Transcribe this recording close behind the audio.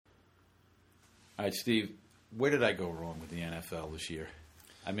All right, Steve, where did I go wrong with the NFL this year?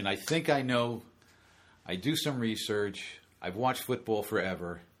 I mean, I think I know. I do some research. I've watched football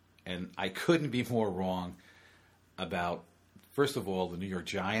forever, and I couldn't be more wrong about, first of all, the New York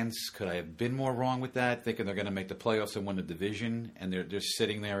Giants. Could I have been more wrong with that, thinking they're going to make the playoffs and win the division, and they're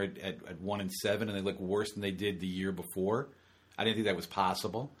sitting there at 1-7, and they look worse than they did the year before? I didn't think that was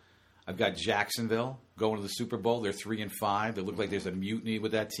possible. I've got Jacksonville going to the Super Bowl. They're 3-5. It looked like there's a mutiny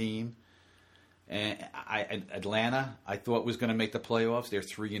with that team. And Atlanta, I thought was going to make the playoffs. They're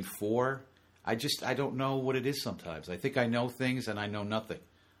 3-4. I don't know what it is sometimes. I think I know things and I know nothing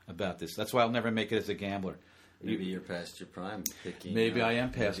about this. That's why I'll never make it as a gambler. Maybe you're past your prime picking. Maybe I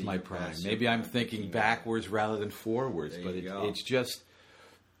am past my prime. Maybe I'm thinking backwards rather than forwards. But it's just.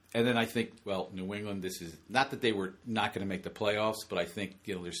 And then I think, well, New England. This is not that they were not going to make the playoffs, but I think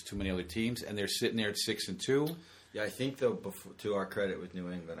there's too many other teams, and they're sitting there at 6-2. Yeah, I think though, to our credit with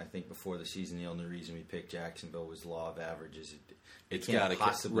New England, I think before the season, the only reason we picked Jacksonville was law of averages. It can't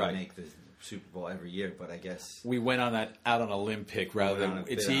possibly make the Super Bowl every year, but I guess we went on out on a limb pick rather than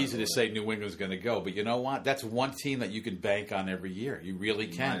it's easy to say New England's going to go, but you know what? That's one team that you can bank on every year. You really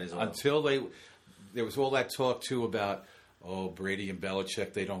can. Well. Until there was all that talk too about Brady and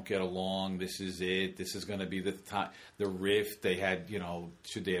Belichick, they don't get along. This is it. This is going to be the time. The rift they had.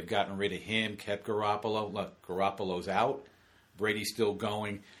 Should they have gotten rid of him? Kept Garoppolo. Look, Garoppolo's out. Brady's still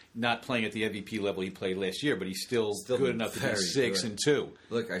going. Not playing at the MVP level he played last year, but he's still good enough to be 6-2.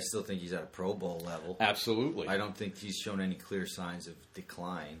 Look, I still think he's at a Pro Bowl level. Absolutely. I don't think he's shown any clear signs of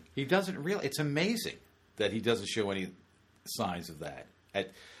decline. He doesn't really. It's amazing that he doesn't show any signs of that.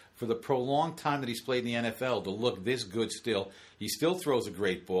 For the prolonged time that he's played in the NFL, to look this good still, he still throws a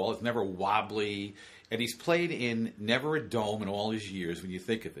great ball. It's never wobbly. And he's played in never a dome in all his years, when you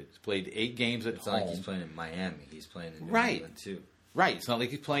think of it. He's played 8 games at home. It's not like he's playing in Miami. He's playing in New England, too. Right. It's not like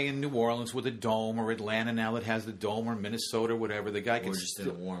he's playing in New Orleans with a dome, or Atlanta now that has the dome, or Minnesota, or whatever. The guy or just in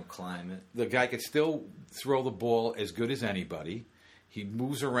a warm climate. The guy could still throw the ball as good as anybody. He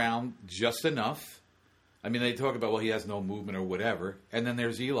moves around just enough. I mean, they talk about, he has no movement or whatever. And then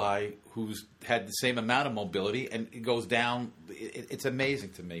there's Eli, who's had the same amount of mobility, and it goes down. It's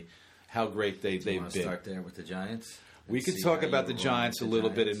amazing to me how great they've been. Start there with the Giants? We could talk about the Giants a little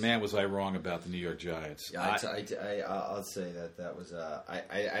bit, and man, was I wrong about the New York Giants. Yeah, I'll say that was I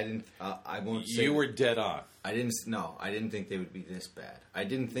didn't I won't say you were dead on. I didn't think they would be this bad. I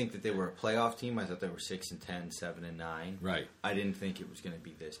didn't think that they were a playoff team. I thought they were 6-10, 7-9. Right. I didn't think it was going to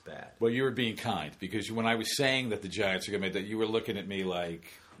be this bad. Well, you were being kind, because when I was saying that the Giants are going to make that, you were looking at me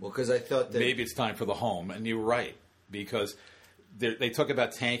like, because I thought that maybe it's time for the home, and you were right, because they talk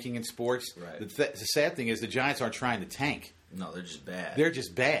about tanking in sports. Right. The sad thing is the Giants aren't trying to tank. No, they're just bad. They're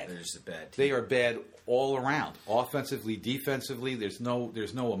just bad. They're just a bad team. They are bad all around, offensively, defensively. There's no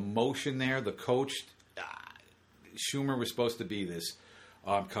emotion there. The coach, Schumer, was supposed to be this.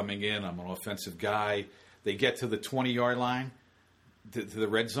 I'm coming in. I'm an offensive guy. They get to the 20-yard line, to the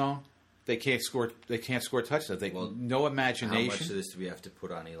red zone. They can't score. They can't score touchdowns. No imagination. How much of this do we have to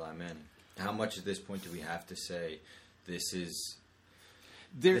put on Eli Manning? How much at this point do we have to say this is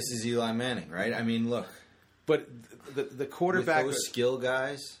Eli Manning, right? I mean, look. But the quarterback... With those skill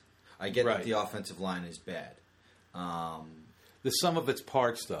guys, I get that the offensive line is bad. The sum of its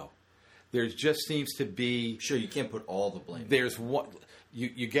parts, though. There just seems to be... Sure, you can't put all the blame. There's one...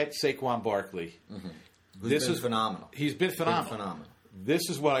 You get Saquon Barkley. Mm-hmm. Who's been phenomenal. He's been phenomenal. This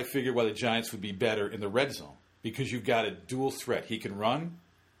is what I figured why the Giants would be better in the red zone. Because you've got a dual threat. He can run,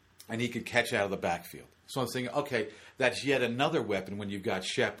 and he can catch out of the backfield. So I'm saying, okay, that's yet another weapon when you've got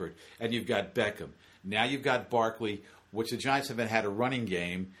Shepard and you've got Beckham. Now you've got Barkley, which the Giants haven't had a running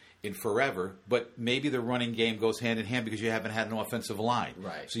game in forever, but maybe the running game goes hand in hand because you haven't had an offensive line.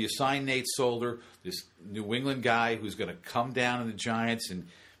 Right. So you sign Nate Solder, this New England guy who's going to come down in the Giants and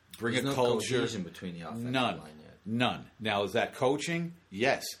bring a culture. There's no cohesion between the offensive line yet. None. Now, is that coaching?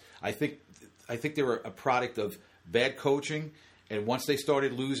 Yes. I think they were a product of bad coaching, and once they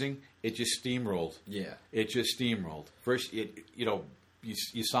started losing, it just steamrolled. Yeah. It just steamrolled. First,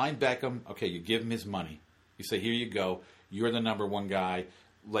 you sign Beckham. Okay, you give him his money. You say, here you go. You're the number one guy,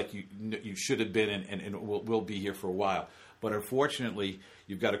 like you should have been, and will be here for a while. But unfortunately,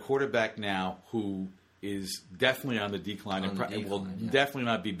 you've got a quarterback now who is definitely on the decline and will definitely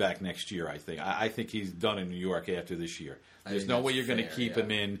not be back next year, I think. I think he's done in New York after this year. There's no way you're going to keep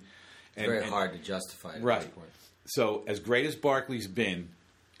him in. It's very hard to justify it right. at this point. So as great as Barkley's been,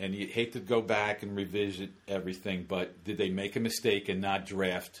 and you hate to go back and revisit everything, but did they make a mistake and not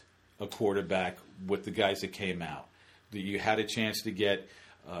draft a quarterback with the guys that came out? You had a chance to get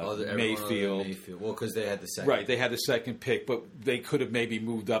Mayfield. Well, because they had the second. Right, they had the second pick, but they could have maybe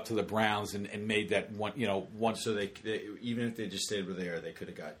moved up to the Browns and made that one. So they even if they just stayed where they are, they could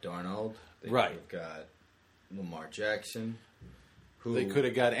have got Darnold. They right. could have got Lamar Jackson. They could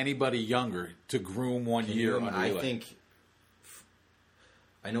have got anybody younger to groom 1 year.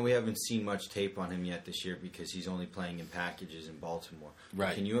 I know we haven't seen much tape on him yet this year because he's only playing in packages in Baltimore. Right.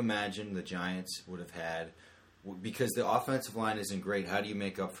 But can you imagine the Giants would have had, because the offensive line isn't great, how do you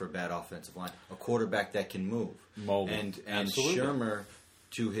make up for a bad offensive line? A quarterback that can move. Mobile. And Absolutely. Shermer,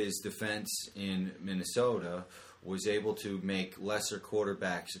 to his defense in Minnesota, was able to make lesser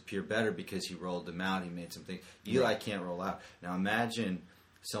quarterbacks appear better because he rolled them out. He made some things. Eli can't roll out. Now imagine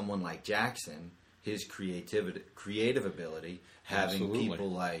someone like Jackson, his creative ability, having Absolutely. people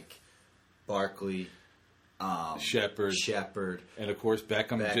like Barkley, Shepard, and of course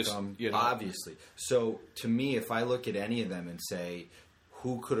Beckham. Obviously. So to me, if I look at any of them and say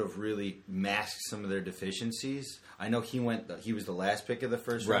who could have really masked some of their deficiencies, I know he was the last pick of the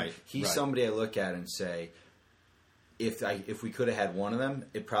first round. Right. He's somebody I look at and say, if we could have had one of them,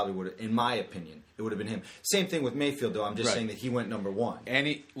 it probably would have, in my opinion, it would have been him. Same thing with Mayfield, though. I'm just saying that he went number one.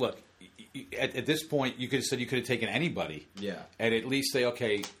 At this point, you could have said you could have taken anybody. Yeah. And at least say,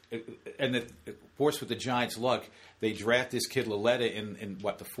 okay, and of course with the Giants' luck, they draft this kid Lauletta in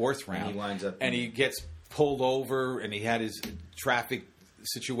the fourth round. And he winds up... And he gets pulled over, and he had his traffic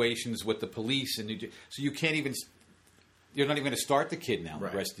situations with the police. So you can't even... You're not even going to start the kid now the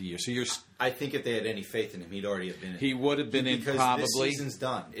rest of the year. So I think if they had any faith in him, he'd already have been in. He would have been in probably. This season's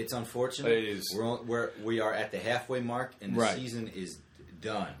done. It's unfortunate. It is. We are at the halfway mark, and the season is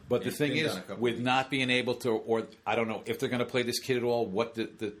done. But the thing is, with not being able to, or I don't know if they're going to play this kid at all, what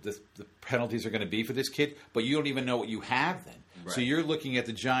the penalties are going to be for this kid, but you don't even know what you have then. Right. So you're looking at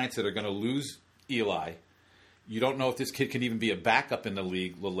the Giants that are going to lose Eli. You don't know if this kid can even be a backup in the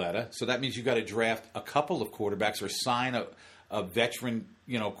league, Lauletta. So that means you've got to draft a couple of quarterbacks or sign a veteran,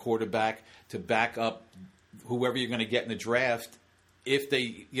 quarterback to back up whoever you're going to get in the draft. If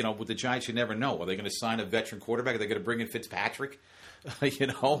they, with the Giants, you never know. Are they going to sign a veteran quarterback? Are they going to bring in Fitzpatrick?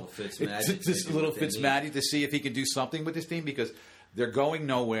 Fitzmagic. Just a little Fitzmagic to see if he can do something with this team because they're going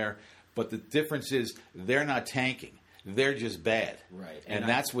nowhere. But the difference is they're not tanking. They're just bad. Right. And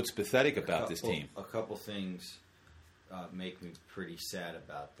that's what's pathetic about this team. A couple things make me pretty sad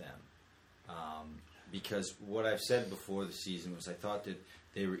about them. Because what I've said before the season was I thought that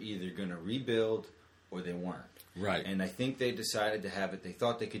they were either going to rebuild or they weren't. Right. And I think they decided to have it. They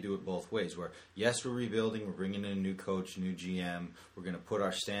thought they could do it both ways. Where, yes, we're rebuilding. We're bringing in a new coach, new GM. We're going to put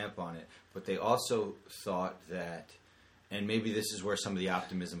our stamp on it. But they also thought that, and maybe this is where some of the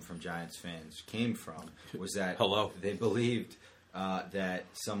optimism from Giants fans came from, was that they believed that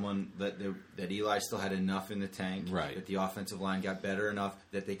Eli still had enough in the tank, that the offensive line got better enough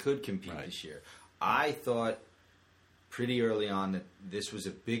that they could compete this year. I thought pretty early on that this was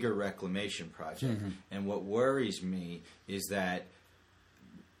a bigger reclamation project. Mm-hmm. And what worries me is that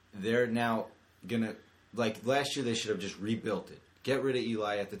they're now going to, like last year they should have just rebuilt it. Get rid of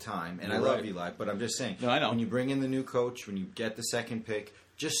Eli at the time. And I love Eli, but I'm just saying, I know. When you bring in the new coach, when you get the second pick,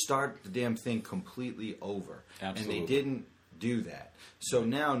 just start the damn thing completely over. Absolutely. And they didn't do that. So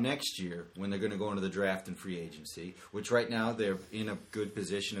now next year, when they're going to go into the draft and free agency, which right now they're in a good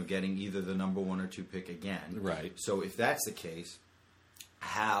position of getting either the number 1 or 2 pick again. Right. So if that's the case,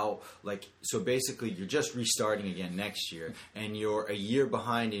 so basically you're just restarting again next year, and you're a year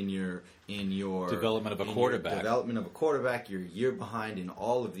behind in your development of a quarterback. You're a year behind in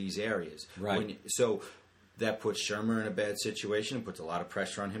all of these areas. Right. So that puts Shermer in a bad situation and puts a lot of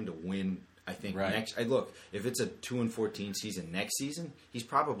pressure on him to win. I think next. Look, if it's a 2-14 season next season, he's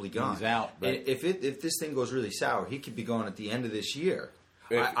probably gone. He's out. Right? If this thing goes really sour, he could be gone at the end of this year.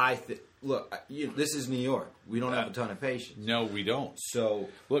 Look, this is New York. We don't have a ton of patience. No, we don't. So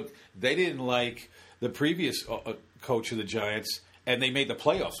look, they didn't like the previous coach of the Giants, and they made the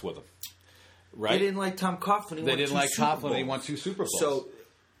playoffs with him. Right? They didn't like Tom Coughlin. They didn't like Coughlin. He won 2 Super Bowls. So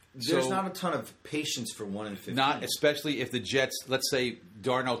there's not a ton of patience for 1 and 15. Not especially if the Jets. Let's say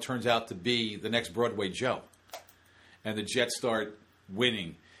Darnold turns out to be the next Broadway Joe, and the Jets start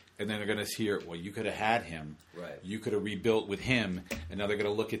winning. And then they're going to hear, well, you could have had him. Right. You could have rebuilt with him. And now they're going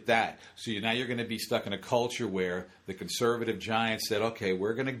to look at that. So now you're going to be stuck in a culture where the conservative Giants said, okay,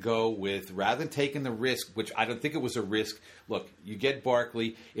 we're going to go with, rather than taking the risk, which I don't think it was a risk. Look, you get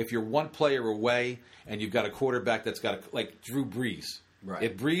Barkley. If you're one player away and you've got a quarterback that's got, like Drew Brees. Right.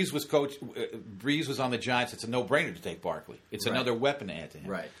 If Brees was on the Giants, it's a no-brainer to take Barkley. It's another weapon to add to him.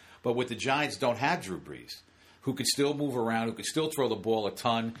 Right. But with the Giants don't have Drew Brees. who could still move around, who could still throw the ball a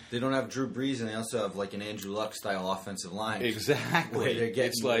ton. They don't have Drew Brees, and they also have like an Andrew Luck style offensive line. Exactly. Where they're getting,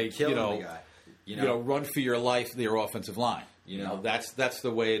 it's like, killing the guy. Run for your life, their offensive line. That's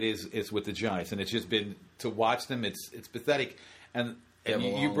the way it is. It's with the Giants, and it's just been to watch them. It's pathetic. And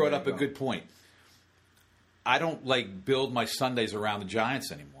you brought up a good point. I don't build my Sundays around the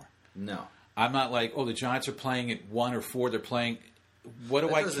Giants anymore. No, I'm not like, the Giants are playing at 1 or 4. They're playing. What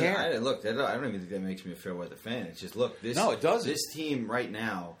do I care? I don't even think that makes me a fair weather fan. It's just it doesn't. This team right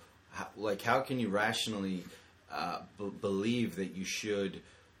now, how can you rationally believe that you should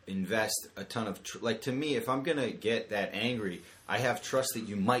invest a ton of to me, if I'm gonna get that angry, I have trust that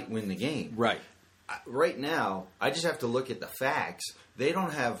you might win the game. Right. Right now, I just have to look at the facts. They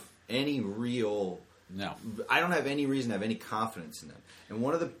don't have any real. No. I don't have any reason to have any confidence in them. And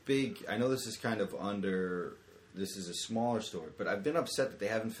one of the I know this is kind of this is a smaller story, but I've been upset that they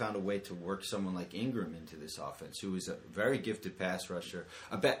haven't found a way to work someone like Ingram into this offense, who is a very gifted pass rusher,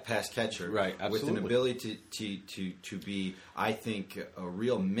 pass catcher, right, with an ability to be, I think, a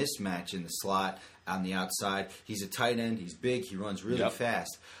real mismatch in the slot on the outside. He's a tight end. He's big. He runs really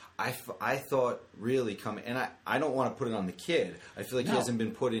fast. I thought really coming, and I don't want to put it on the kid. I feel like he hasn't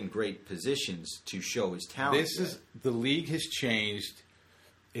been put in great positions to show his talent. The league has changed,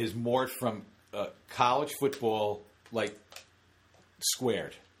 is more from college football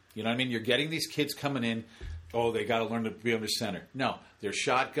squared. You know what I mean? You're getting these kids coming in. Oh, they got to learn to be under center. No, they're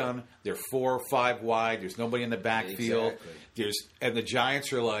shotgun. They're 4 or 5 wide. There's nobody in the backfield. Exactly. And the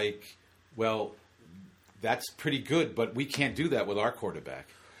Giants are like, well, that's pretty good, but we can't do that with our quarterback.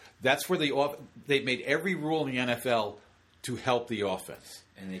 That's where they've made every rule in the NFL to help the offense.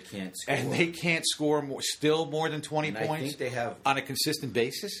 And they can't score. And they can't score more than 20 points I think they have on a consistent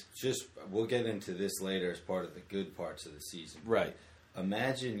basis. We'll get into this later as part of the good parts of the season. Right.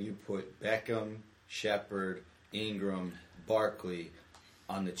 Imagine you put Beckham, Shepard, Ingram, Barkley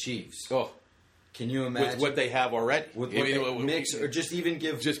on the Chiefs. Oh. Can you imagine with what they have already? Mix, or just even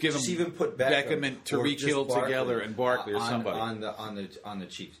put Beckham and Tariq Hill together and Barkley or somebody on the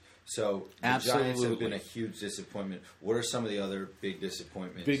Chiefs. So the Absolutely. Giants have been a huge disappointment. What are some of the other big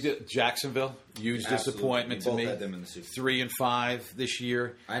disappointments? Jacksonville, huge disappointment to me. Both had them in the Super Bowl. 3 and 5 this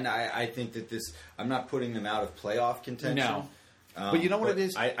year. And I think that I'm not putting them out of playoff contention. No. But you know what it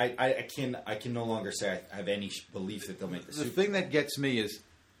is? I can no longer say I have any belief that they'll make the Super Bowl. The thing that gets me is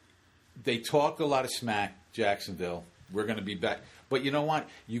they talk a lot of smack, Jacksonville. We're going to be back. But you know what?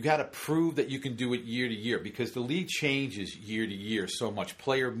 You got to prove that you can do it year to year, because the league changes year to year so much.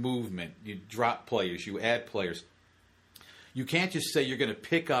 Player movement, you drop players, you add players. You can't just say you're going to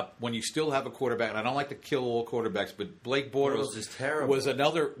pick up when you still have a quarterback. And I don't like to kill all quarterbacks, but Blake Bortles is terrible. Was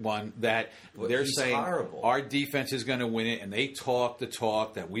another one that they're saying horrible. Our defense is going to win it, and they talk the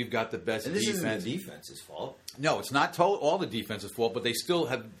talk that we've got the best and this defense. Isn't the defense's fault. No, it's not all the defense's fault, but they still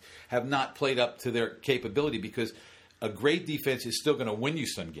have not played up to their capability, because a great defense is still going to win you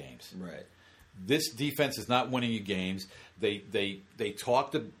some games. Right. This defense is not winning you games. They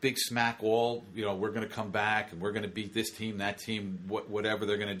talk the big smack all, we're going to come back and we're going to beat this team, that team, whatever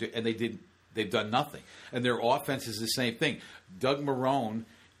they're going to do. And they've done nothing. And their offense is the same thing. Doug Marrone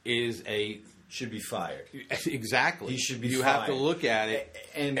should be fired. Exactly. He should be fired. You have to look at it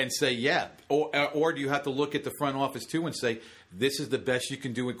and say, yeah. Or do you have to look at the front office too and say, this is the best you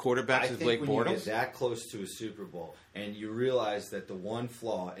can do with quarterbacks as Blake Bortles? I think when you get that close to a Super Bowl and you realize that the one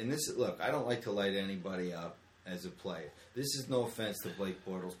flaw, and this, look, I don't like to light anybody up as a player. This is no offense to Blake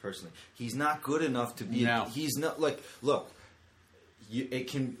Bortles personally. He's not good enough to be. No. He's not look.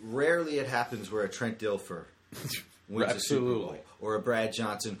 It happens where a Trent Dilfer wins a Super Bowl, or a Brad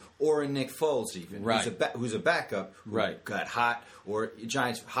Johnson, or a Nick Foles even, who's a backup who got hot, or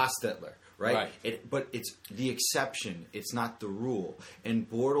Giants Hostetler. Right? But it's the exception. It's not the rule. And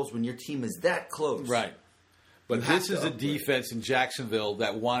Bortles, when your team is that close. Right. But this is a defense in Jacksonville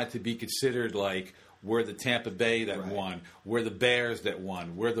that wanted to be considered like we're the Tampa Bay that won, we're the Bears that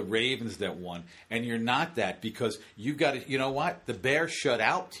won, we're the Ravens that won. And you're not that, because you got to, you know what? The Bears shut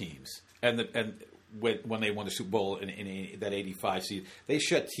out teams. And when they won the Super Bowl in that 85 season, they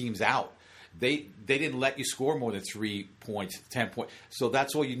shut teams out. They didn't let you score more than 3 points, 10 points. So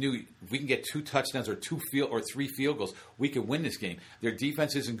that's all you knew. If we can get 2 touchdowns or 3 field goals, we can win this game. Their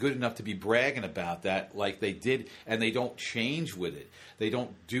defense isn't good enough to be bragging about that like they did, and they don't change with it. They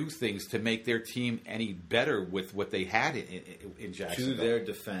don't do things to make their team any better with what they had in Jacksonville. To their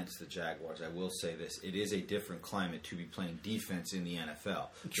defense, the Jaguars, I will say this. It is a different climate to be playing defense in the NFL.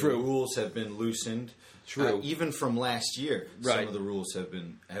 True. The rules have been loosened. True. Even from last year, some of the rules have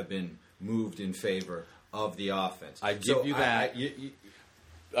been moved in favor of the offense. I give you that.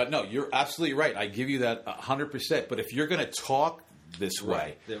 No, you're absolutely right. I give you that 100%. But if you're going to talk this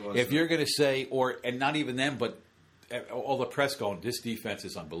way, if you're going to say, and not even them, but all the press going, this defense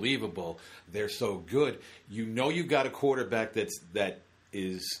is unbelievable. They're so good. You've got a quarterback that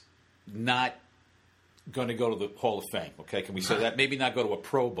is not going to go to the Hall of Fame. Okay, can we say that? Maybe not go to a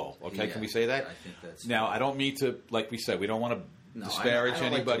Pro Bowl. Okay, can we say that? I think that's now. I don't mean to, like we said, we don't want to disparage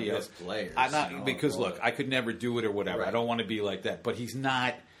anybody else. Players, I'm not because look, I could never do it or whatever. Right. I don't want to be like that. But he's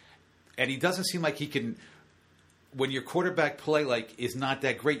not, and he doesn't seem like he can. When your quarterback play is not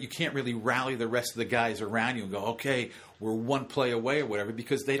that great, you can't really rally the rest of the guys around you and go, okay, we're one play away or whatever,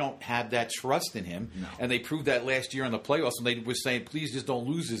 because they don't have that trust in him. No. And they proved that last year in the playoffs, and they were saying, please just don't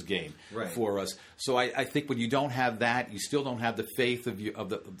lose this game for us. So I think when you don't have that, you still don't have the faith of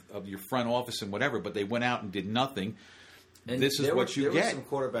your front office and whatever, but they went out and did nothing. And this is what you get. There were some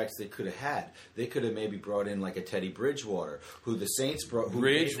quarterbacks they could have had. They could have maybe brought in like a Teddy Bridgewater, who the Saints brought.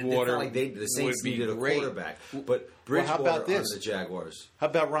 Bridgewater, the Saints needed a quarterback, but Bridgewater how about this? on the Jaguars. How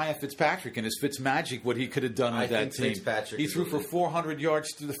about Ryan Fitzpatrick and his Fitzmagic? What he could have done with that team? He threw for 400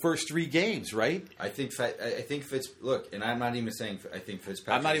 yards through the first 3 games, right? I think Fitz. Look, and I'm not even saying I think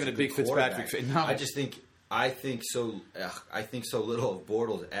Fitzpatrick. I'm not even a big Fitzpatrick fan. No. I just think. I think so little of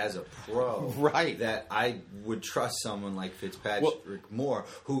Bortles as a pro, right? That I would trust someone like Fitzpatrick more,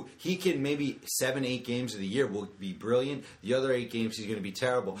 who he can maybe 7-8 games of the year will be brilliant. The other 8 games he's going to be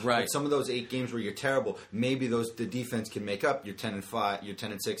terrible. Right. But some of those 8 games where you're terrible, maybe the defense can make up. You're 10-5, you're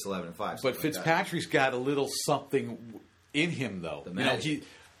 10-6, 11-5. But Fitzpatrick's got a little something in him, though.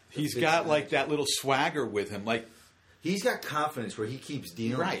 He's got that little swagger with him, He's got confidence where he keeps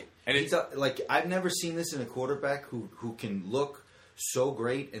dealing. Right. And it's I've never seen this in a quarterback who can look so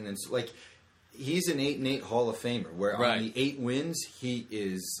great, and then he's an 8-8 Hall of Famer. Where on the 8 wins he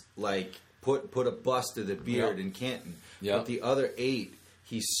is put a bust to the beard in Canton. Yep. But the other 8,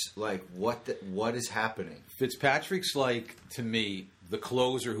 he's what is happening? Fitzpatrick's to me the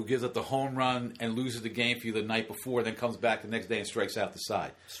closer who gives up the home run and loses the game for you the night before, then comes back the next day and strikes out the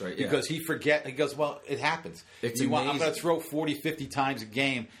side. That's right. Because he goes, well, it happens. It's I'm going to throw 40, 50 times a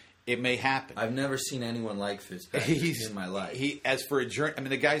game. It may happen. I've never seen anyone like Fitzpatrick in my life. As for a journey,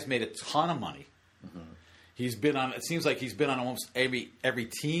 the guy's made a ton of money. Mm-hmm. He's been on. It seems like he's been on almost every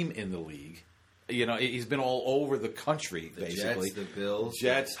team in the league. He's been all over the country, basically. Jets, the Bills.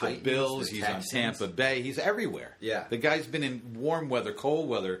 The Bills. He's on Tampa Bay. He's everywhere. Yeah. The guy's been in warm weather, cold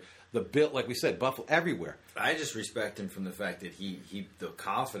weather, like we said, Buffalo, everywhere. I just respect him from the fact that the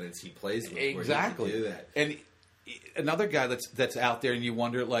confidence he plays with. Exactly. Where he can do that. And another guy that's out there, and you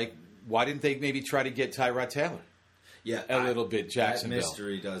wonder, why didn't they maybe try to get Tyrod Taylor? Yeah, a little bit. Jacksonville. That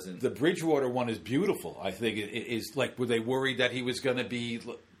mystery doesn't. The Bridgewater one is beautiful. I think it is were they worried that he was going to be,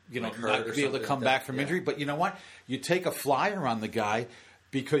 not be able to come back from injury? But you know what? You take a flyer on the guy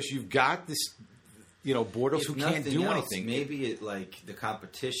because you've got this, Bortles who can't do anything. Maybe the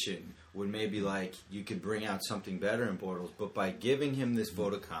competition would maybe you could bring out something better in Bortles, but by giving him this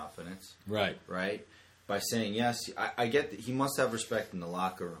vote of confidence, right. By saying yes, I get that he must have respect in the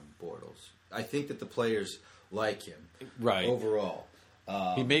locker room, Bortles. I think that the players like him. Right. Overall.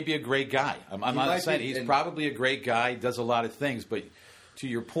 He may be a great guy. I'm not saying he's probably a great guy, does a lot of things, but to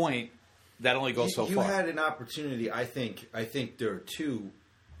your point, that only goes so far. You had an opportunity, I think there are 2.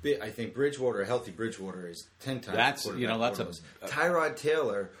 I think Bridgewater, a healthy Bridgewater, is 10 times. That's Tyrod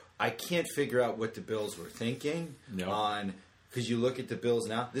Taylor. I can't figure out what the Bills were thinking on. Because you look at the Bills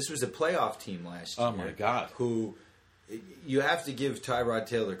now, this was a playoff team last year. Oh my God! Who you have to give Tyrod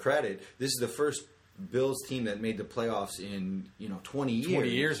Taylor credit. This is the first Bills team that made the playoffs in 20 years. 20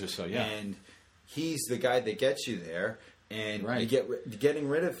 years or so, yeah. And he's the guy that gets you there. And getting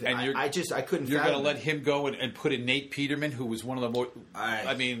rid of him, I couldn't. You're going to let him go and put in Nate Peterman, who was one of the more.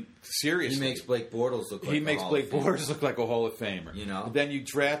 Seriously, he makes Blake Bortles look like a Hall of Famer. But then you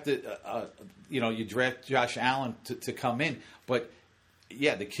drafted, you draft Josh Allen to come in, but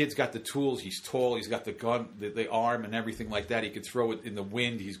yeah, the kid's got the tools. He's tall. He's got the gun, the arm, and everything like that. He can throw it in the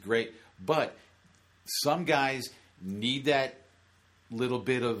wind. He's great, but some guys need that little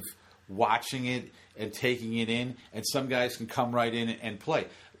bit of watching it and taking it in, and some guys can come right in and play.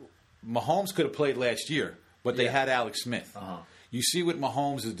 Mahomes could have played last year, but they had Alex Smith. Uh-huh. You see what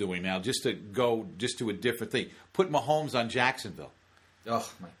Mahomes is doing now, just to a different thing. Put Mahomes on Jacksonville. Oh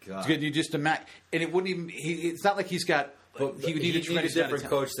my God! You just imagine, and it wouldn't even. It's not like he's got. He would need a different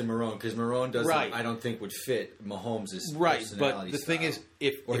coach than Marone, because Marone doesn't. Right. I don't think would fit Mahomes' personality. But the thing is,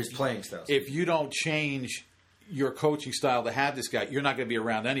 his playing style. If you don't change your coaching style to have this guy, you're not going to be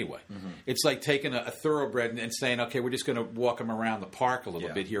around anyway. Mm-hmm. It's like taking a thoroughbred and saying, okay, we're just going to walk him around the park a little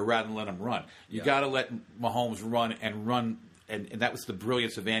bit here rather than let him run. You got to let Mahomes run and that was the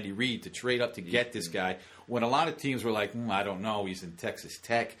brilliance of Andy Reid to trade up to get this guy. When a lot of teams were like, I don't know, he's in Texas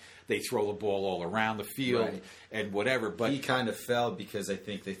Tech. They throw the ball all around the field and whatever. But he kind of fell because I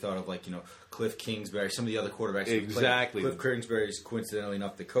think they thought of Cliff Kingsbury, some of the other quarterbacks. Exactly. Cliff Kingsbury is coincidentally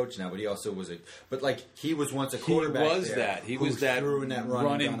enough the coach now, but he also was he was once a quarterback. He was that threw in that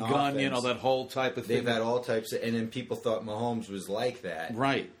run and gun, offense. that whole type of thing. They've had all types and then people thought Mahomes was like that.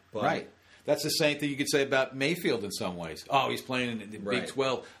 Right. That's the same thing you could say about Mayfield in some ways. Oh, he's playing in the Big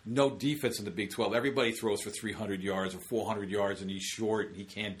 12. No defense in the Big 12. Everybody throws for 300 yards or 400 yards, and he's short and he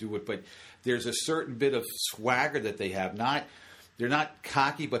can't do it. But there's a certain bit of swagger that they have. They're not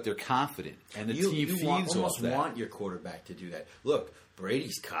cocky, but they're confident, and the team feeds off that. You almost want your quarterback to do that. Look,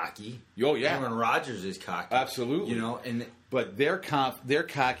 Brady's cocky. Oh yeah, Aaron Rodgers is cocky. Absolutely. But they're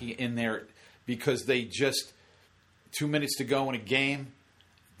cocky in there because they just 2 minutes to go in a game.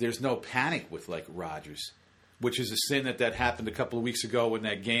 There's no panic with Rodgers, which is a sin that happened a couple of weeks ago in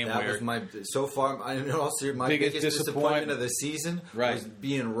that game. That was my biggest disappointment of the season was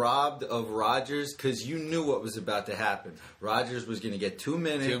being robbed of Rodgers because you knew what was about to happen. Rodgers was going to get 2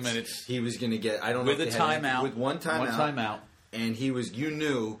 minutes. 2 minutes. He was going to get with a timeout. With one timeout. And you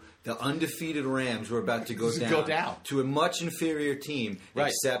knew the undefeated Rams were about to go down to a much inferior team,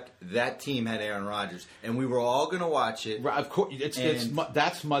 except that team had Aaron Rodgers, and we were all going to watch it. Right, of course,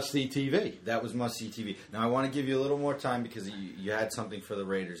 that's must-see TV. That was must-see TV. Now I want to give you a little more time because you had something for the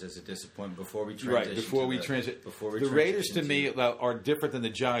Raiders as a disappointment before we transition. The Raiders to me are different than the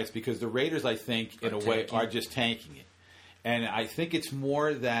Giants because the Raiders, I think, in a way, are just tanking it, and I think it's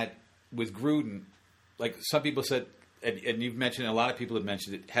more that with Gruden, like some people said. And you've mentioned, a lot of people have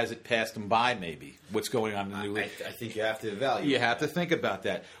mentioned it. Has it passed them by? Maybe what's going on in the new league? I think you have to evaluate. You have to think about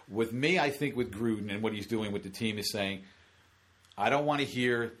that. With me, I think with Gruden and what he's doing with the team is saying, I don't want to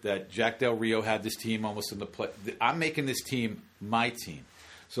hear that Jack Del Rio had this team almost in the play. I'm making this team my team.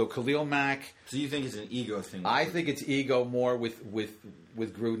 So Khalil Mack. So you think it's an ego thing? I think it's ego more with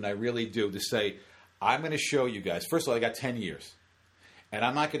Gruden. I really do. To say, I'm going to show you guys. First of all, I got 10 years, and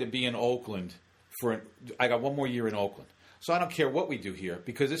I'm not going to be in Oakland. I got 1 more year in Oakland. So I don't care what we do here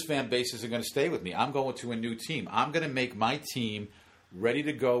because this fan base isn't going to stay with me. I'm going to a new team. I'm going to make my team ready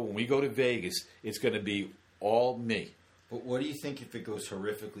to go. When we go to Vegas, it's going to be all me. But what do you think if it goes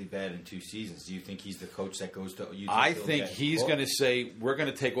horrifically bad in 2 seasons? Do you think he's the coach that goes to – I think he's going to say, we're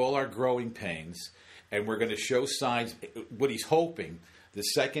going to take all our growing pains and we're going to show signs – what he's hoping – the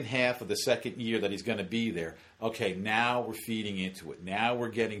second half of the second year that he's going to be there, okay, now we're feeding into it. Now we're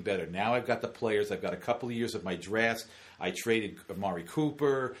getting better. Now I've got the players. I've got a couple of years of my drafts. I traded Amari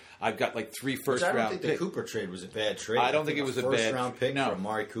Cooper. I've got 3 first-round picks. I don't think the Cooper trade was a bad trade. I don't think it was a bad first-round pick for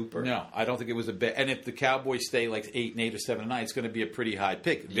Amari Cooper. No, I don't think it was a bad. And if the Cowboys stay 8-8 or 7-9, it's going to be a pretty high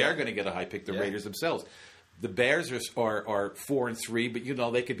pick. They're going to get a high pick. The Raiders themselves. The Bears are 4-3, but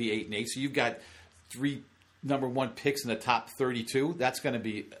they could be 8-8. So you've got 3 number 1 picks in the top 32. That's going to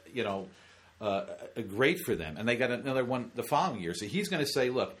be great for them. And they got another one the following year. So he's going to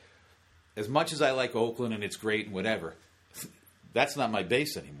say, look, as much as I like Oakland and it's great and whatever, that's not my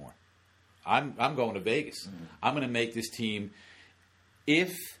base anymore. I'm going to Vegas. Mm-hmm. I'm going to make this team.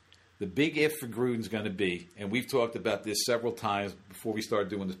 If the big if for Gruden's going to be, and we've talked about this several times before we started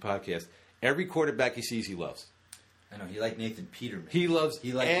doing this podcast, every quarterback he sees, he loves. I know, he liked Nathan Peterman. He loves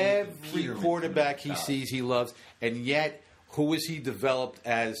every quarterback he sees, he loves. And yet, who has he developed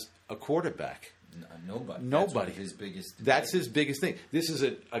as a quarterback? Nobody. That's his biggest thing. This is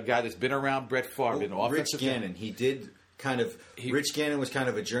a guy that's been around Brett Favre. Rich Gannon, Rich Gannon was kind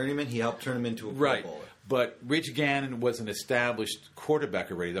of a journeyman. He helped turn him into a Pro Bowler. But Rich Gannon was an established quarterback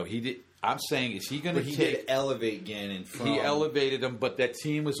already, though. I'm saying, is he going to take... He did elevate Gannon from... He elevated him, but that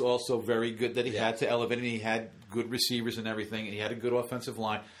team was also very good that he had to elevate, and he had good receivers and everything, and he had a good offensive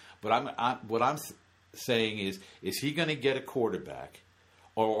line. But what I'm saying is he going to get a quarterback,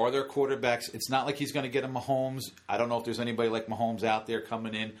 or are there quarterbacks... It's not like he's going to get a Mahomes. I don't know if there's anybody like Mahomes out there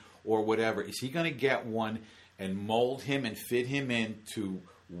coming in or whatever. Is he going to get one and mold him and fit him into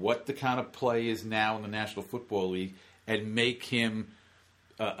what the kind of play is now in the National Football League and make him...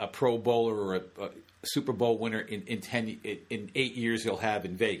 a Pro Bowler or a Super Bowl winner in 8 years he'll have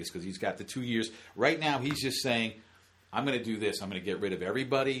in Vegas because he's got the 2 years. Right now he's just saying, I'm going to do this. I'm going to get rid of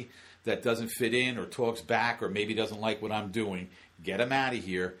everybody that doesn't fit in or talks back or maybe doesn't like what I'm doing. Get them out of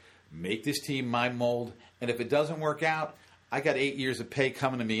here. Make this team my mold. And if it doesn't work out, I got 8 years of pay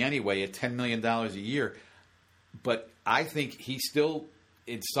coming to me anyway at $10 million a year. But I think he's still,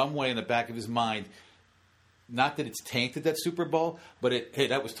 in some way in the back of his mind, not that it's tainted, that Super Bowl, but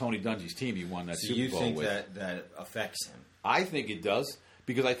that was Tony Dungy's team he won that Super Bowl with. So you think that affects him? I think it does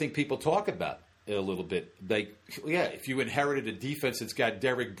because I think people talk about it. a little bit. Like, yeah, if you inherited a defense that's got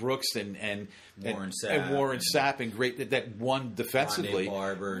Derek Brooks and Warren Sapp and great that won defensively, Rondé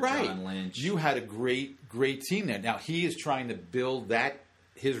Barber, right? John Lynch. You had a great team there. Now he is trying to build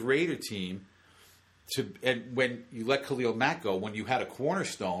his Raider team. And when you let Khalil Mack go, when you had a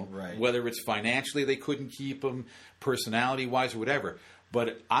cornerstone, right. whether it's financially they couldn't keep him, personality-wise or whatever,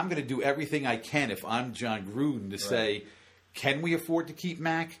 but I'm going to do everything I can if I'm John Gruden to say, can we afford to keep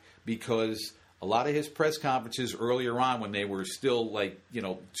Mack? Because a lot of his press conferences earlier on when they were still 2-0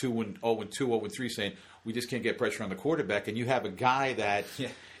 and 2-0-3 saying, we just can't get pressure on the quarterback, and you have a guy that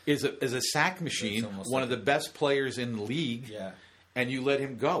is a sack machine, one of the best players in the league. Yeah. And you let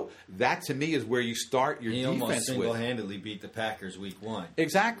him go. That, to me, is where you start your defense with. He almost single-handedly beat the Packers week 1.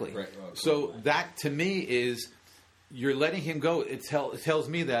 Exactly. Right. So that, to me, is you're letting him go. It tells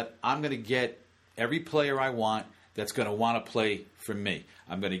me that I'm going to get every player I want that's going to want to play for me.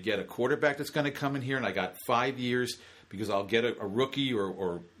 I'm going to get a quarterback that's going to come in here, and I got 5 years because I'll get a rookie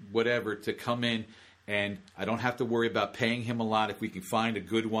or whatever to come in, and I don't have to worry about paying him a lot if we can find a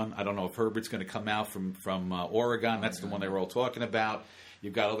good one. I don't know if Herbert's going to come out from Oregon. That's the one they were all talking about.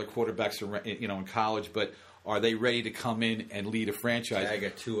 You've got other quarterbacks, in college, but are they ready to come in and lead a franchise? I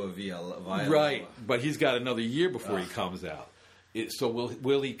got Tua Vila. Right, but he's got another year before he comes out. So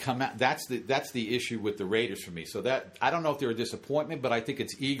will he come out? That's the issue with the Raiders for me. So that I don't know if they're a disappointment, but I think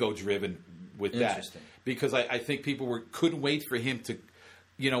it's ego driven with that because I think people couldn't wait for him to,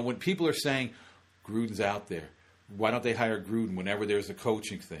 when people are saying Gruden's out there, why don't they hire Gruden whenever there's a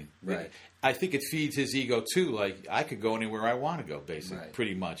coaching thing? Right. I think it feeds his ego too. Like I could go anywhere I want to go, basically,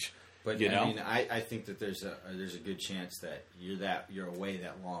 pretty much. But I think that there's a good chance that you're away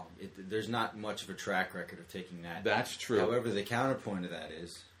that long. There's not much of a track record of taking that. That's true. However, the counterpoint of that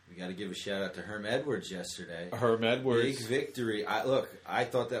is we got to give a shout out to Herm Edwards yesterday. Herm Edwards, big victory. I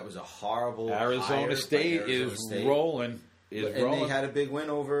thought that was a horrible. Arizona State is rolling. And they had a big win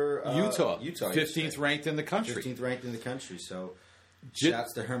over Utah. 15th ranked in the country. 15th ranked in the country. So,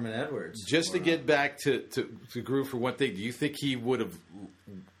 shouts to Herman Edwards. Just to get back to Groove for one thing, do you think he would have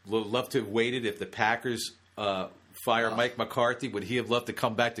loved to have waited if the Packers fire Mike McCarthy? Would he have loved to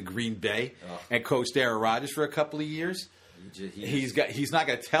come back to Green Bay and coach Aaron Rodgers for a couple of years? He's not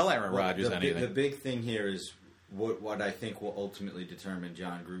going to tell Aaron Rodgers anything. The big thing here is what I think will ultimately determine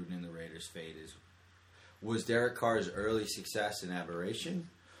John Gruden and the Raiders' fate is. Was Derek Carr's early success an aberration,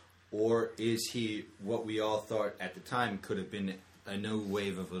 or is he what we all thought at the time could have been a new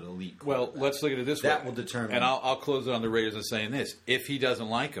wave of an elite quarterback? Well, let's look at it this way. That will determine. And I'll close it on the Raiders and saying this. If he doesn't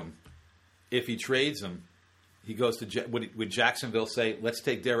like him, if he trades him, he goes to would Jacksonville say, let's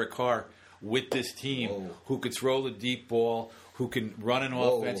take Derek Carr with this team who could throw the deep ball, who can run an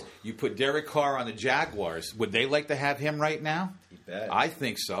offense. You put Derek Carr on the Jaguars. Would they like to have him right now? You bet. I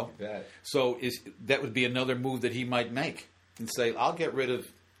think so. You bet. So that would be another move that he might make and say, I'll get rid of,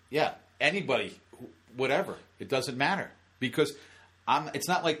 anybody, whatever. It doesn't matter. Because it's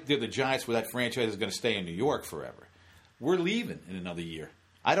not like they're the Giants where that franchise is going to stay in New York forever. We're leaving in another year.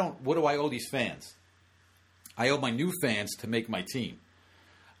 What do I owe these fans? I owe my new fans to make my team.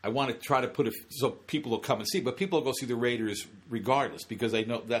 I want to try to put it so people will come and see, but people will go see the Raiders regardless because they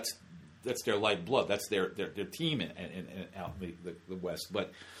know that's their lifeblood. That's their team out in the West.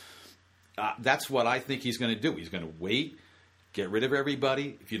 But that's what I think he's going to do. He's going to wait, get rid of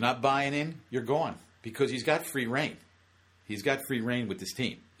everybody. If you're not buying in, you're gone because he's got free reign. He's got free reign with this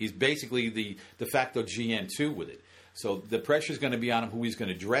team. He's basically the de facto GM too with it. So the pressure is going to be on him who he's going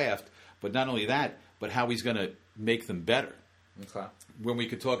to draft, but not only that, but how he's going to make them better. Okay. When we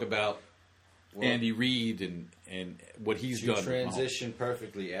could talk about Andy Reid and what he's done. To transition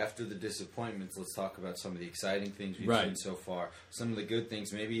perfectly after the disappointments, let's talk about some of the exciting things we've seen so far. Some of the good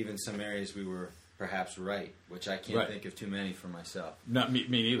things, maybe even some areas we were perhaps right, which I can't think of too many for myself. Not me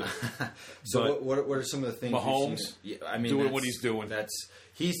neither. So what are some of the things Mahomes doing what he's doing?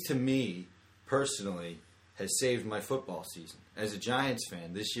 He's, to me, personally, has saved my football season. As a Giants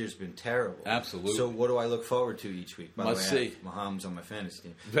fan, this year's been terrible. Absolutely. So what do I look forward to each week? By Must the way, see. I have Mahomes on my fantasy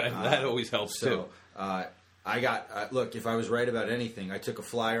team. That always helps too. I got look. If I was right about anything, I took a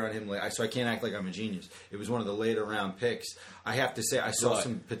flyer on him. So I can't act like I'm a genius. It was one of the later round picks. I have to say, I saw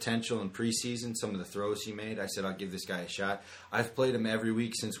some potential in preseason. Some of the throws he made. I said I'll give this guy a shot. I've played him every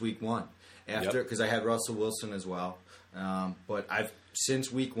week since week 1. Because I had Russell Wilson as well. But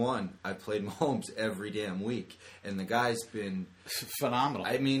since week 1, I've played Mahomes every damn week, and the guy's been phenomenal.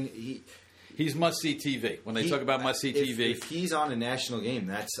 I mean, he's must-see TV. When they talk about must-see TV, if he's on a national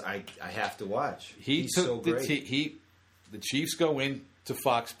game, I have to watch. He's so great. The Chiefs go in to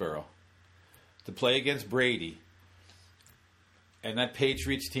Foxborough to play against Brady and that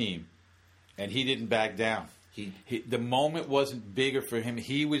Patriots team, and he didn't back down. The moment wasn't bigger for him.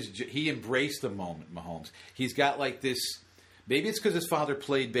 He embraced the moment, Mahomes. He's got like this. Maybe it's because his father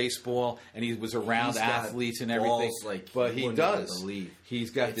played baseball and he was around athletes and everything. But he does. He's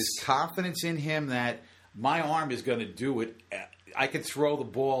got this confidence in him that my arm is going to do it. I could throw the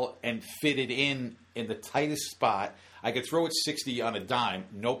ball and fit it in the tightest spot. I could throw it 60 on a dime,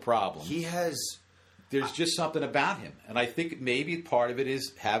 no problem. There's just something about him. And I think maybe part of it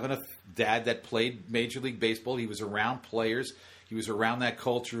is having a dad that played Major League Baseball. He was around players. He was around that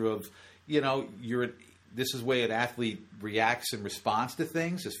culture of, this is the way an athlete reacts and responds to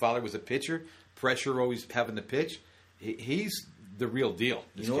things. His father was a pitcher. Pressure always having to pitch. He's the real deal.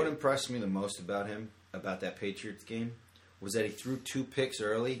 You know what impressed me the most about him, about that Patriots game? Was that he threw 2 picks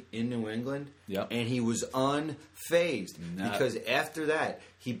early in New England, and he was unfazed. Because after that,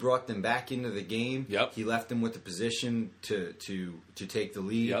 he brought them back into the game. He left them with the position to take the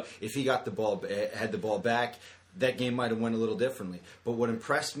lead. If he got had the ball back, that game might have went a little differently. But what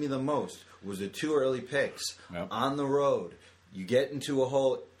impressed me the most was the 2 early picks on the road. You get into a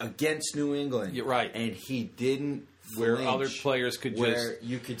hole against New England, and he didn't. Where other players could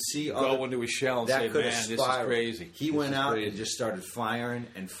you could see go into a shell and say, "Man, this is crazy." He went out and just started firing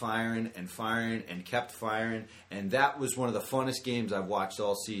and firing and firing and kept firing, and that was one of the funnest games I've watched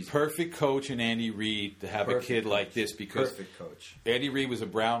all season. Perfect coach in Andy Reid to have a kid like this because perfect coach. Andy Reid was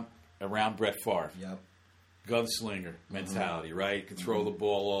around Brett Favre. Gunslinger mentality, right? Could throw the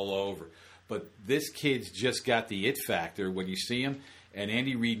ball all over, but this kid's just got the it factor when you see him, and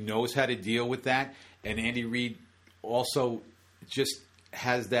Andy Reid knows how to deal with that, and Andy Reid also just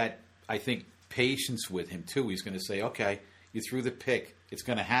has that, I think, patience with him, too. He's going to say, okay, you threw the pick. It's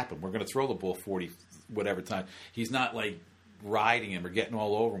going to happen. We're going to throw the ball 40 whatever time. He's not, like, riding him or getting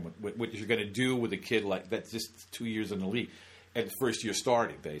all over him. What you're going to do with a kid like that's just 2 years in the league and first year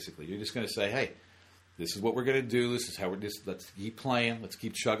starting, basically. You're just going to say, hey, this is what we're going to do. This is how let's keep playing. Let's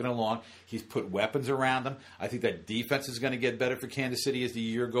keep chugging along. He's put weapons around him. I think that defense is going to get better for Kansas City as the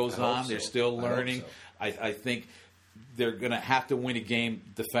year goes on. They're still learning. I think they're going to have to win a game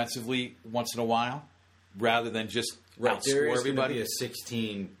defensively once in a while rather than just outscore there is everybody. Going to be a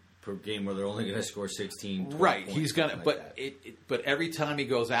 16 per game where they're only going to score 16. Right. He's going to, but every time he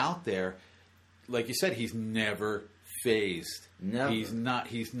goes out there, like you said, he's never phased. Never.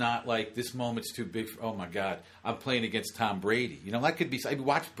 He's not like this moment's too big for, oh my God, I'm playing against Tom Brady. That could be, I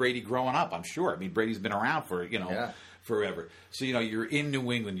watched Brady growing up, I'm sure. I mean, Brady's been around for, forever. So, you're in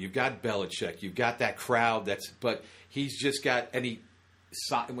New England, you've got Belichick, you've got that crowd but he's just got,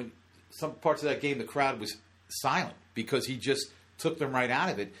 when some parts of that game, the crowd was silent because he just took them right out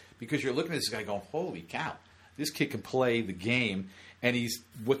of it because you're looking at this guy going, holy cow, this kid can play the game and he's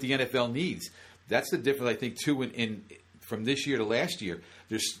what the NFL needs. That's the difference, I think, too, in from this year to last year.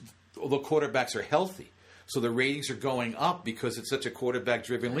 The quarterbacks are healthy. So the ratings are going up because it's such a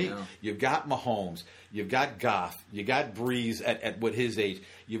quarterback-driven league. You've got Mahomes. You've got Goff. You got Breeze at what his age.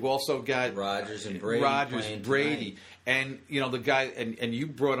 You've also got Rodgers and Brady. And, the guy, and you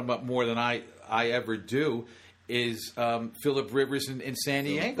brought him up more than I ever do, is Phillip Rivers in San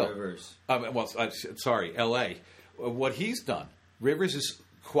Diego. Rivers. L.A. What he's done. Rivers is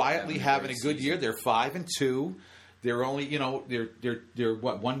quietly having a good year. They're 5-2. They're only, they're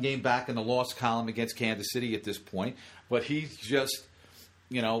one game back in the loss column against Kansas City at this point. But he's just,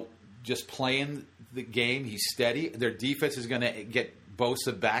 just playing the game. He's steady. Their defense is going to get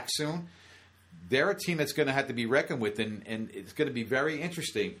Bosa back soon. They're a team that's going to have to be reckoned with, and it's going to be very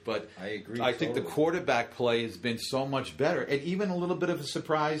interesting. But I agree. I think the quarterback play has been so much better, and even a little bit of a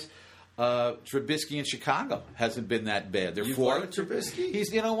surprise. Trubisky in Chicago hasn't been that bad. You like Trubisky?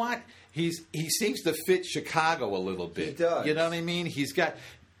 He's, you know what? He seems to fit Chicago a little bit. He does. You know what I mean? He's a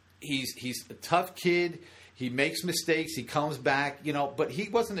tough kid. He makes mistakes. He comes back. But he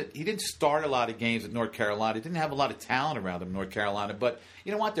didn't start a lot of games at North Carolina. He didn't have a lot of talent around him, North Carolina. But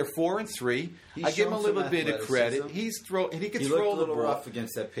you know what? They're 4-3. I give him a little bit of credit. He can throw the ball. He looked a little rough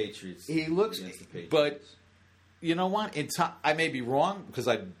against that Patriots. He looks, but. You know what? I may be wrong because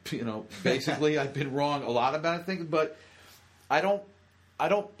basically I've been wrong a lot about things, but I don't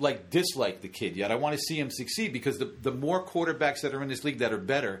dislike the kid yet. I want to see him succeed because the more quarterbacks that are in this league that are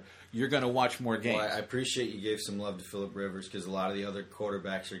better, you're going to watch more games. Well, I appreciate you gave some love to Phillip Rivers because a lot of the other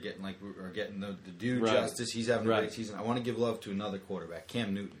quarterbacks are getting the due justice. He's having a great season. I want to give love to another quarterback,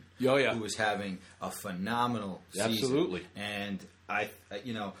 Cam Newton, who was having a phenomenal season. Absolutely, and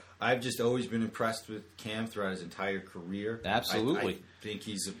I've just always been impressed with Cam throughout his entire career. Absolutely. I think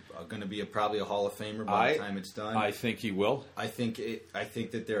he's going to be probably a Hall of Famer by the time it's done. I think he will. I think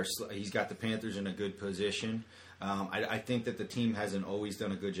that he's got the Panthers in a good position. I think that the team hasn't always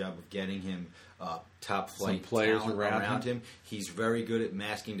done a good job of getting him top flight players talent around him. He's very good at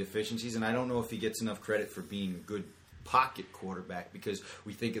masking deficiencies, and I don't know if he gets enough credit for being a good pocket quarterback, because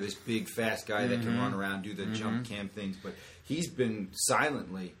we think of this big, fast guy that can run around, do the jump cam things, but he's been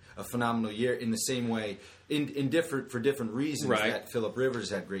silently a phenomenal year in the same way, for different reasons, that Phillip Rivers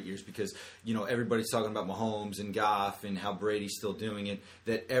had great years, because everybody's talking about Mahomes and Goff and how Brady's still doing it,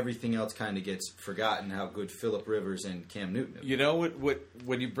 that everything else kind of gets forgotten, how good Phillip Rivers and Cam Newton have. You know what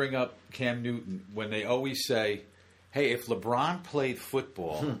when you bring up Cam Newton, when they always say, hey, if LeBron played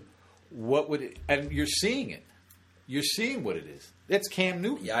football, what would it, and you're seeing it. You're seeing what it is. That's Cam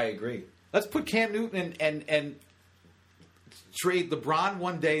Newton. Yeah, I agree. Let's put Cam Newton and trade LeBron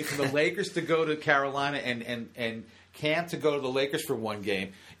one day for the Lakers to go to Carolina and Cam to go to the Lakers for one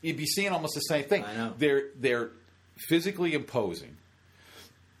game. You'd be seeing almost the same thing. I know. They're physically imposing.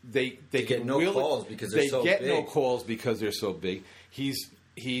 They get no calls because they're so big. They get no calls because they're so big. He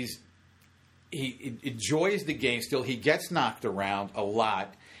enjoys the game still. He gets knocked around a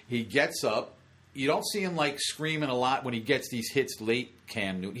lot. He gets up. You don't see him screaming a lot when he gets these hits late,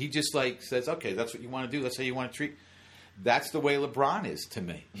 Cam Newton. He just says, okay, that's what you want to do. That's how you want to treat. That's the way LeBron is to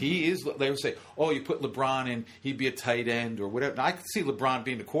me. He is. They would say, oh, you put LeBron in, he'd be a tight end or whatever. Now, I could see LeBron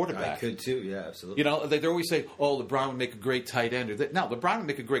being a quarterback. I could too, yeah, absolutely. They always say, oh, LeBron would make a great tight end. No, LeBron would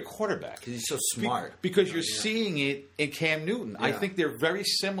make a great quarterback. Because he's so smart. Because you're seeing it in Cam Newton. Yeah. I think they're very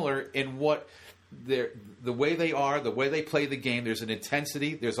similar in what the way they are, the way they play the game. There's an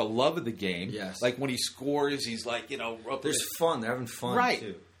intensity. There's a love of the game. Yes. Like when he scores, he's there's fun. They're having fun, right.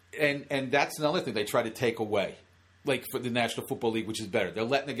 too. And that's another thing they try to take away. Like for the National Football League, which is better. They're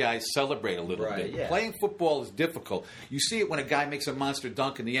letting the guys celebrate a little bit. Yeah. Playing football is difficult. You see it when a guy makes a monster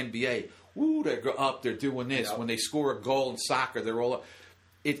dunk in the NBA. Woo, they go up, they're doing this. Yep. When they score a goal in soccer, they're all up.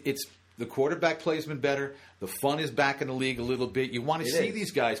 It's the quarterback play's been better. The fun is back in the league a little bit. You want to see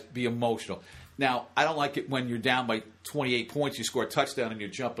these guys be emotional. Now, I don't like it when you're down by 28 points, you score a touchdown, and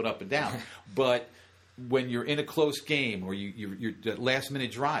you're jumping up and down. But when you're in a close game or you're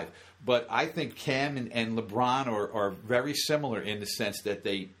last-minute drive. But I think Cam and LeBron are very similar in the sense that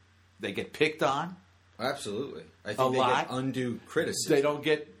they get picked on. Absolutely. I think they get undue criticism. They don't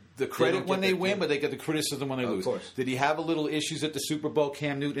get the credit when they win, but they get the criticism when they lose. Of course. Did he have a little issues at the Super Bowl?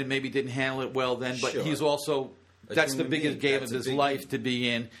 Cam Newton maybe didn't handle it well then, but he's also... That's the biggest game of his life to be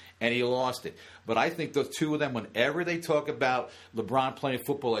in, and he lost it. But I think those two of them, whenever they talk about LeBron playing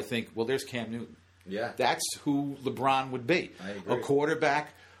football, I think, well, there's Cam Newton. Yeah. That's who LeBron would be. I agree. A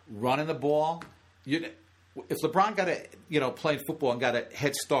quarterback, running the ball. If LeBron got playing football and got a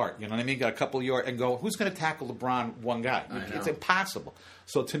head start, you know what I mean, got a couple of yards, and go, who's going to tackle LeBron one guy? It's impossible.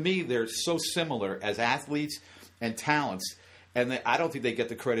 So to me, they're so similar as athletes and talents, and I don't think they get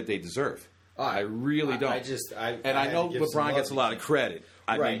the credit they deserve. I really don't. I know LeBron gets a lot of credit.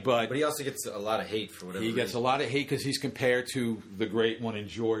 I mean, but he also gets a lot of hate for whatever. He gets a lot of hate because he's compared to the great one in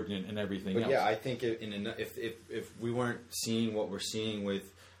Jordan and everything else. Yeah, I think if we weren't seeing what we're seeing with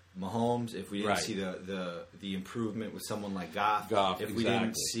Mahomes, if we didn't see the improvement with someone like Goff, if we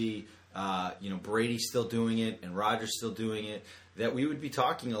didn't see Brady still doing it and Rodgers still doing it, that we would be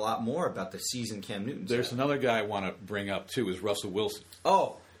talking a lot more about the season Cam Newton. There's another guy I want to bring up too is Russell Wilson.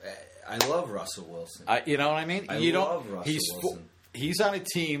 Oh, I love Russell Wilson. You know what I mean? I love Russell Wilson. He's on a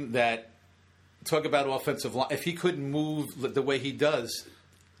team that, talk about offensive line, if he couldn't move the way he does,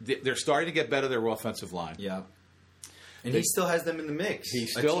 they're starting to get better, their offensive line. Yeah. And he still has them in the mix. He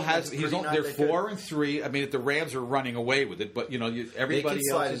still has. They're 4-3. I mean, the Rams are running away with it, but everybody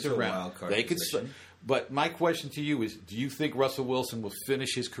else is around. They could. But my question to you is: do you think Russell Wilson will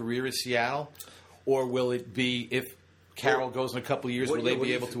finish his career in Seattle, or will it be if Carroll goes in a couple of years? Will they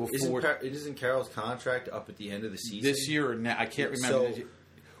be able to afford? Isn't Carroll's contract up at the end of the season this year or now? I can't remember. So,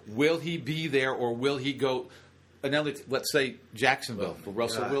 will he be there, or will he go? Another, let's say Jacksonville for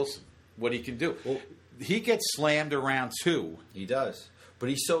Russell Wilson. What he can do. Well, he gets slammed around too. He does, but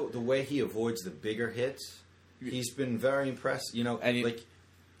the way he avoids the bigger hits. He's been very impressive.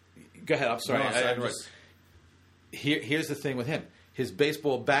 Go ahead. I'm sorry. Here's the thing with him. His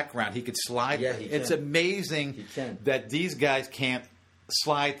baseball background, he could slide. Yeah, he can. It's amazing that these guys can't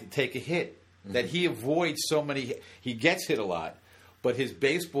slide to take a hit. Mm-hmm. That he avoids so many. He gets hit a lot, but his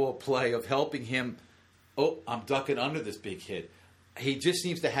baseball play of helping him. Oh, I'm ducking under this big hit. He just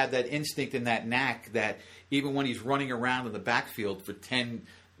seems to have that instinct and that knack that even when he's running around in the backfield for 10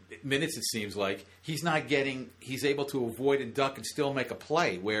 minutes, it seems like, he's able to avoid and duck and still make a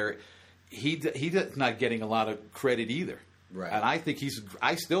play where he's not getting a lot of credit either. Right. And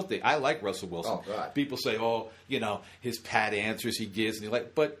I still think, I like Russell Wilson. Oh, God. People say, his pat answers he gives,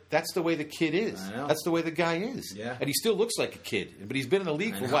 but that's the way the kid is. I know. That's the way the guy is. Yeah. And he still looks like a kid. But he's been in the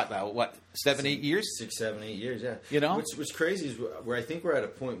league for what, 7, 8 years? 6, 7, 8 years, yeah. You know? What's crazy is where I think we're at a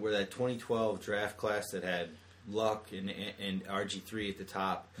point where that 2012 draft class that had Luck and RG3 at the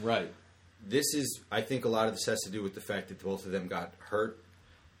top. Right. I think a lot of this has to do with the fact that both of them got hurt.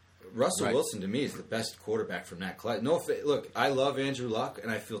 Russell Wilson, to me, is the best quarterback from that class. Look, I love Andrew Luck,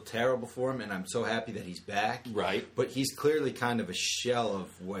 and I feel terrible for him, and I'm so happy that he's back. Right. But he's clearly kind of a shell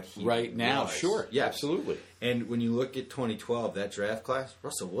of what he right now. was. Sure. Yeah, absolutely. And when you look at 2012, that draft class,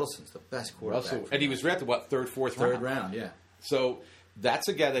 Russell Wilson's the best quarterback. And he was drafted, third, fourth round? Third round, yeah. So that's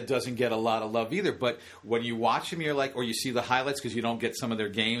a guy that doesn't get a lot of love either. But when you watch him, you're like, or you see the highlights because you don't get some of their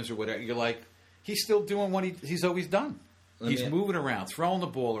games or whatever, you're like, he's still doing what he's always done. He's moving around, throwing the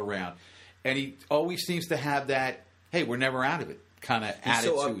ball around. And he always seems to have that, hey, we're never out of it kind of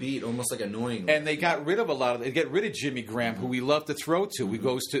attitude. He's so upbeat, almost like annoying. And they got rid of they get rid of Jimmy Graham, who we love to throw to. He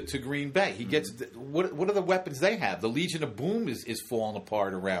goes to Green Bay. He gets, what are the weapons they have? The Legion of Boom is falling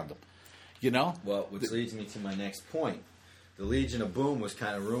apart around them. Well, which leads me to my next point. The Legion of Boom was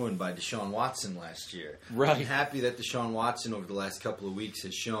kind of ruined by Deshaun Watson last year. Right. I'm happy that Deshaun Watson over the last couple of weeks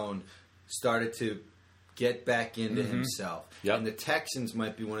has started to get back into himself. Yep. And the Texans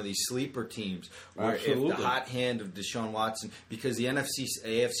might be one of these sleeper teams where Absolutely. if the hot hand of Deshaun Watson, because the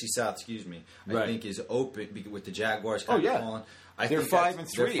AFC South, I think is open with the Jaguars kind of falling. They're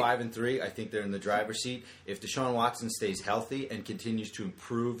 5-3. They're 5-3. I think they're in the driver's seat. If Deshaun Watson stays healthy and continues to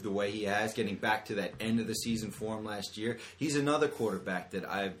improve the way he has, getting back to that end of the season form last year, he's another quarterback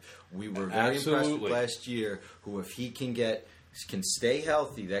that we were very impressed with last year. Who, if he can stay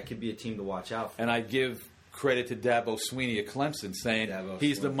healthy, that could be a team to watch out for. And I give credit to Dabo Sweeney at Clemson, saying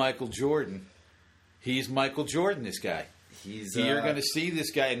the Michael Jordan. He's Michael Jordan, this guy. You're going to see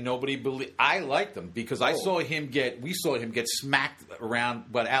this guy, and nobody believe. I liked him because we saw him get smacked around,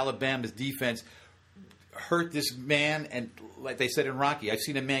 but Alabama's defense hurt this man, and like they said in Rocky, I've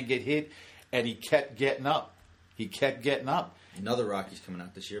seen a man get hit, and he kept getting up. Another Rocky's coming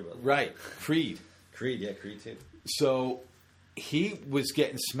out this year, by the way. Right, Creed too. So he was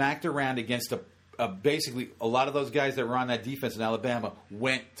getting smacked around against basically a lot of those guys that were on that defense in Alabama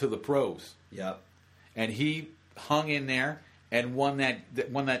went to the pros. Yep. And he hung in there and won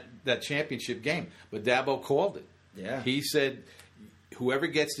that championship game. But Dabo called it. Yeah. He said, whoever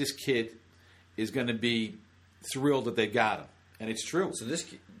gets this kid is going to be thrilled that they got him. And it's true. So this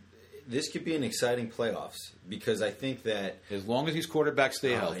could be an exciting playoffs because I think that as long as these quarterbacks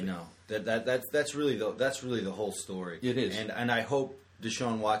stay healthy. I know that's really the whole story. It is, and I hope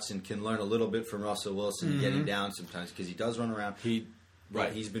Deshaun Watson can learn a little bit from Russell Wilson getting down sometimes because he does run around.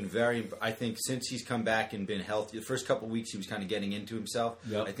 He's been I think since he's come back and been healthy, the first couple of weeks he was kind of getting into himself.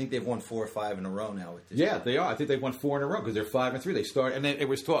 Yep. I think they've won 4 or 5 in a row now with this. Yeah, they are. I think they've won 4 in a row because they're 5-3. They start, and then it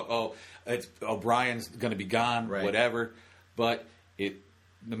was talk, O'Brien's going to be gone, whatever. But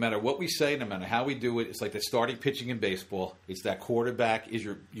no matter what we say, no matter how we do it, it's like the starting pitching in baseball. It's that quarterback is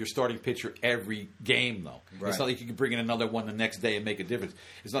your starting pitcher every game, though. Right. It's not like you can bring in another one the next day and make a difference.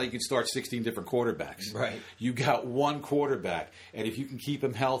 It's not like you can start 16 different quarterbacks. Right. You got one quarterback, and if you can keep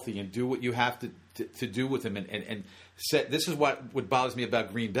him healthy and do what you have to do with him and set. This is what bothers me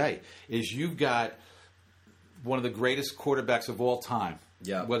about Green Bay is you've got one of the greatest quarterbacks of all time.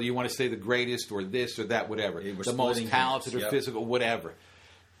 Yeah. Whether you want to say the greatest or this or that, whatever. The most talented or physical, whatever.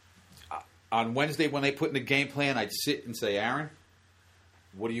 On Wednesday, when they put in the game plan, I'd sit and say, Aaron,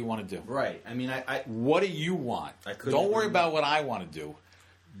 what do you want to do? Right. I mean, what do you want? Don't worry about what I want to do.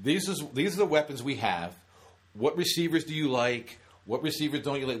 These are the weapons we have. What receivers do you like? What receivers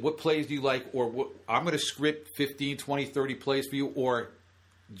don't you like? What plays do you like? Or I'm going to script 15, 20, 30 plays for you. Or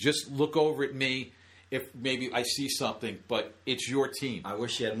just look over at me if maybe I see something. But it's your team. I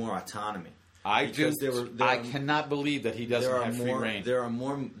wish you had more autonomy. I cannot believe that he doesn't have free reign. There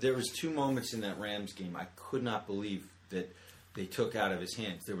was 2 moments in that Rams game I could not believe that they took out of his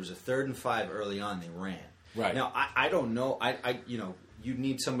hands. There was a 3rd and 5 early on. They ran. Right. Now I don't know. You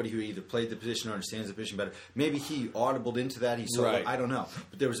need somebody who either played the position or understands the position better. Maybe he audibled into that. He saw it. I don't know.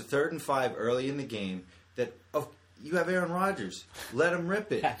 But there was a 3rd and 5 early in the game that you have Aaron Rodgers. Let him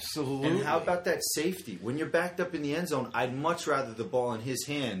rip it. Absolutely. And how about that safety? When you're backed up in the end zone, I'd much rather the ball in his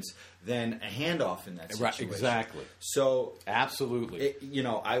hands than a handoff in that situation. Right, exactly. So absolutely.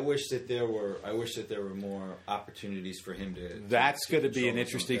 I wish that there were more opportunities for him to. That's going to be an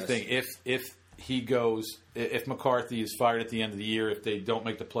interesting thing if McCarthy is fired at the end of the year, if they don't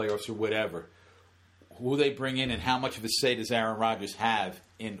make the playoffs or whatever. Who they bring in and how much of a say does Aaron Rodgers have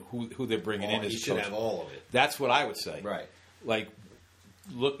in who they're bringing in as he a should coach? have all of it. That's what I would say. Right. like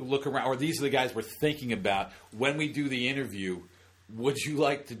look around, or these are the guys we're thinking about when we do the interview. Would you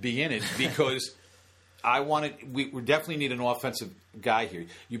like to be in it? Because we definitely need an offensive guy here.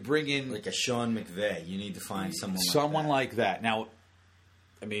 You bring in like a Sean McVay. You need to find someone like that. Now,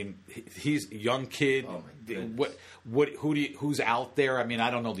 I mean, he's a young kid. Oh my goodness. Who's out there? I mean,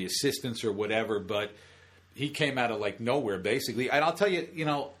 I don't know the assistants or whatever, but he came out of like nowhere basically. And I'll tell you,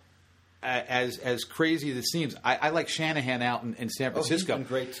 as crazy as it seems, I like Shanahan out in San Francisco. He's been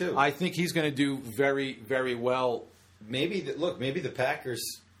great too. I think he's going to do very, very well. Maybe the Packers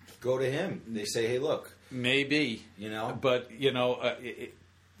go to him. They say, "Hey, look." Maybe, but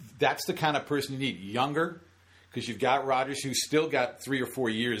that's the kind of person you need. Younger, because you've got Rodgers, who's still got 3 or 4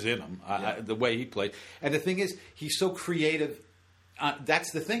 years in him. The way he played, and the thing is, he's so creative.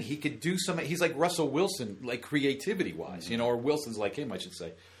 That's the thing. He could do some. He's like Russell Wilson, like creativity wise, or Wilson's like him, I should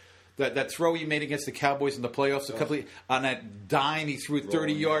say. That throw he made against the Cowboys in the playoffs on that dime, he threw it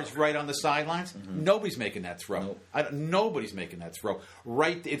 30 yards right on the sidelines. Mm-hmm. Nobody's making that throw. Nope. Nobody's making that throw.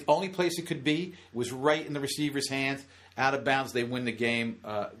 Right, the only place it could be was right in the receiver's hands, out of bounds. They win the game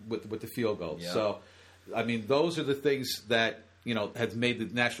with the field goal. Yeah. So, I mean, those are the things that have made the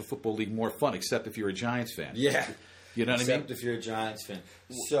National Football League more fun. Except if you're a Giants fan. Yeah, you know what I mean. Except if you're a Giants fan.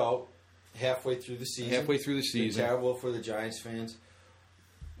 So halfway through the season, it's terrible for the Giants fans.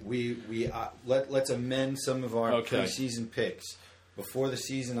 Let's amend some of our preseason picks. Before the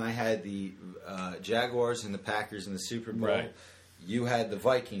season, I had the Jaguars and the Packers in the Super Bowl. Right. You had the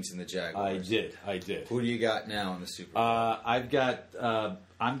Vikings and the Jaguars. I did. Who do you got now in the Super Bowl? I've got.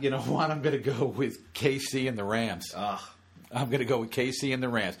 I'm going to go with KC and the Rams. I'm going to go with KC and the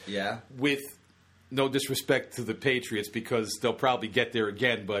Rams. Yeah. With no disrespect to the Patriots, because they'll probably get there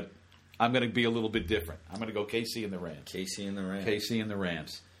again, but I'm going to be a little bit different. I'm going to go KC and the Rams. KC and the Rams. KC and the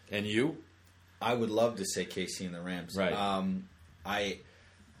Rams. And you? I would love to say KC and the Rams. Right. I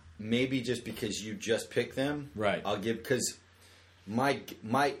maybe just because you just picked them. Right. I'll give, because my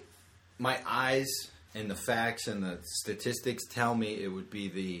eyes and the facts and the statistics tell me it would be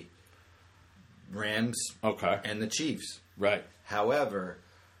the Rams. Okay. And the Chiefs. Right. However,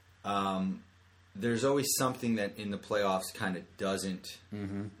 there's always something that in the playoffs kind of doesn't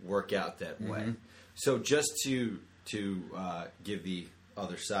work out that way. So just to give the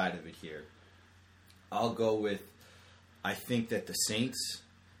other side of it here, I'll go with, I think that the Saints.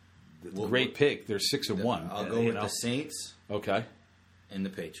 Great pick. They're 6-1. I'll go with the Saints. Okay. And the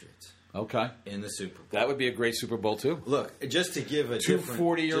Patriots. Okay. In the Super Bowl. That would be a great Super Bowl too. Look, just to give a two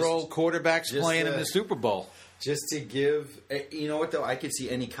 40-year-old quarterbacks playing in the Super Bowl. Just to give, you know what though? I could see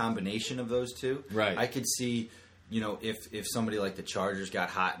any combination of those two. Right. I could see, if somebody like the Chargers got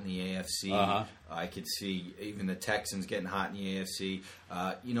hot in the AFC, I could see even the Texans getting hot in the AFC.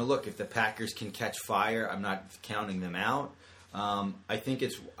 Look, if the Packers can catch fire, I'm not counting them out.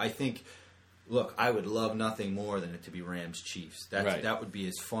 Look, I would love nothing more than it to be Rams Chiefs. That would be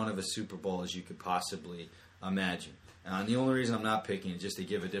as fun of a Super Bowl as you could possibly imagine. And the only reason I'm not picking is just to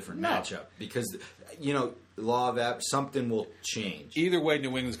give a different matchup, because law of something will change. Either way, New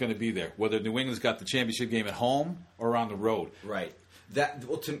England's going to be there. Whether New England's got the championship game at home or on the road. Right. That's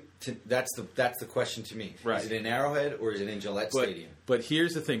the question to me. Right. Is it in Arrowhead or is it in Gillette Stadium? But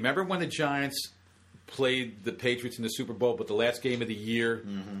here's the thing. Remember when the Giants played the Patriots in the Super Bowl, but the last game of the year,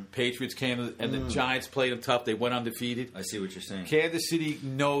 Patriots came and the Giants played them tough. They went undefeated. I see what you're saying. Kansas City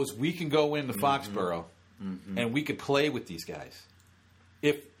knows we can go into Foxborough and we could play with these guys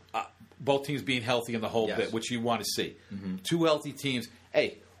if both teams being healthy in the whole bit, which you want to see. Two healthy teams.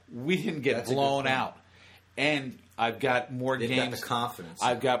 Hey, we didn't get blown out. And I've got more games. Got the confidence.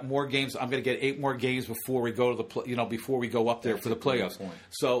 I've got more games. I'm going to get 8 more games before we go to the before we go up there for the playoffs.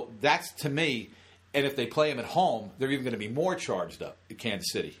 So that's, to me. And if they play them at home, they're even going to be more charged up at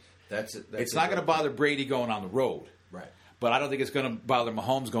Kansas City. It's not going to bother Brady going on the road. Right. But I don't think it's going to bother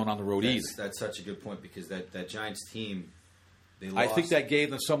Mahomes going on the road either. That's such a good point, because that Giants team, they lost. I think that gave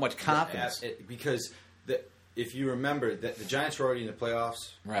them so much confidence. Because if you remember, that the Giants were already in the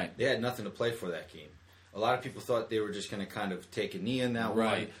playoffs. Right. They had nothing to play for that game. A lot of people thought they were just going to kind of take a knee in that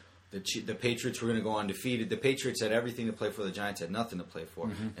one. The Patriots were going to go undefeated. The Patriots had everything to play for. The Giants had nothing to play for.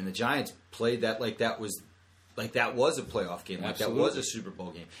 And the Giants played that like that was a playoff game, like that was a Super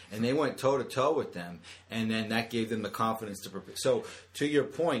Bowl game. And they went toe-to-toe with them, and then that gave them the confidence to prepare. So, to your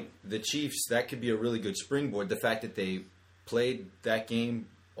point, the Chiefs, that could be a really good springboard. The fact that they played that game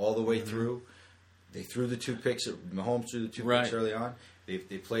all the way through, They threw the 2 picks. Mahomes threw the 2 Right. picks early on. They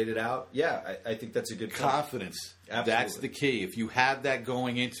played it out. Yeah, I think that's a good point. Confidence. Absolutely. That's the key. If you have that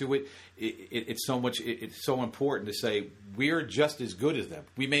going into it, it's so important to say we're just as good as them.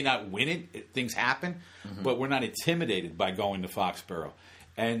 We may not win it. Things happen, but we're not intimidated by going to Foxborough.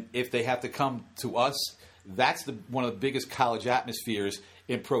 And if they have to come to us, that's one of the biggest college atmospheres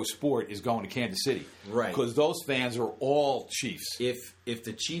in pro sport is going to Kansas City. Right. Because those fans are all Chiefs. If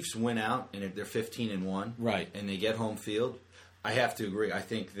the Chiefs win out and if they're 15-1, Right. and they get home field, I have to agree. I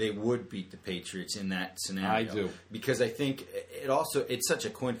think they would beat the Patriots in that scenario. I do. Because I think it's such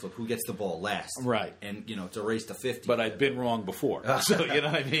a coin flip who gets the ball last. Right. And, it's a race to 50. But I've been wrong before. So, you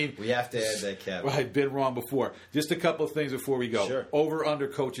know what I mean? We have to add that caveat. I've been wrong before. Just a couple of things before we go. Sure. Over under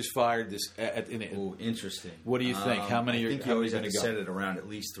coaches fired this. Ooh, interesting. What do you think? How many I are think you always have going to to go? set it around at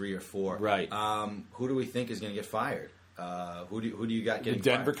least 3 or 4. Right. Who do we think is going to get fired? Who do you got The getting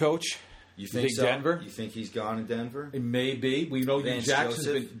Denver fired? coach? You think so? Denver? You think he's gone in Denver? It may be. We know Hugh Vance Jackson's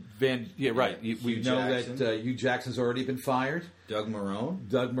Joseph? been yeah, right. We Hugh know Jackson. that Hugh Jackson's already been fired. Doug Marrone?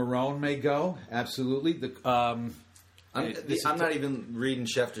 Doug Marrone may go. Absolutely. I'm not even reading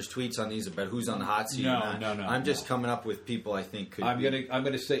Schefter's tweets on these about who's on the hot seat. No, or not. no, I'm just coming up with people I think could. I'm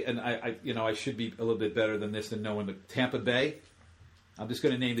gonna say, and I should be a little bit better than this than knowing the Tampa Bay. I'm just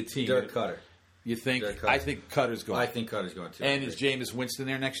gonna name the team. Dirk Cutter. You think? Dirk Cutter. I think Cutter's going. I think Cutter's going too. And is Jameis Winston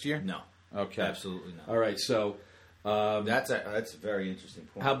there next year? No. Okay. Absolutely not. All right. So That's a very interesting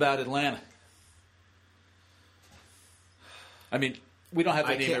point. how about Atlanta? I mean, we don't have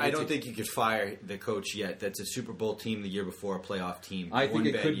to name every I don't team. think you could fire the coach yet. That's a Super Bowl team the year before, a playoff team. I think One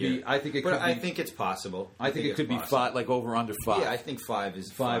it bad could year. be. I think it But could I be. think it's possible. I think it it's could be possible. 5, like over under 5. Yeah, I think 5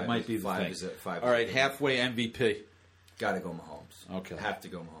 is Five might be the five thing. is a, 5 All is right, a- halfway MVP. Gotta go Mahomes. Okay. Have to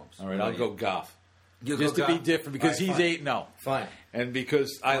go Mahomes. All right, I'll go Goff. You Just go to be Goff? different because All right, he's fine. 8-0. Fine. And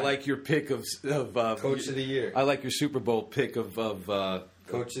because I like your pick of Coach of the year. I like your Super Bowl pick of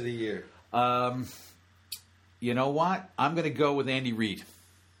Coach of the year. you know what? I'm going to go with Andy Reid.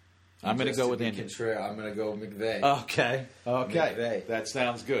 I'm going to go with Andy. Contreras. I'm going to go McVay. Okay. McVay. That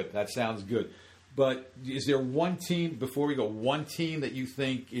sounds good. But is there one team, before we go, one team that you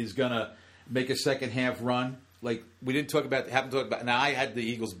think is going to make a second half run? Like, we haven't talked about, now I had the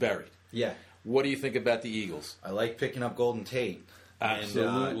Eagles buried. Yeah. What do you think about the Eagles? I like picking up Golden Tate.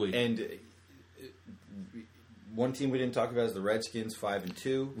 Absolutely. And one team we didn't talk about is the Redskins,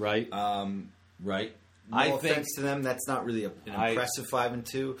 5-2. Right. Right. No I offense think to them, that's not really an impressive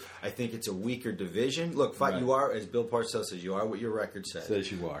 5-2. I think it's a weaker division. Look, you are, as Bill Parcells says, you are what your record says.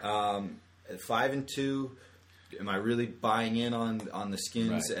 Says you are. At 5-2, am I really buying in on the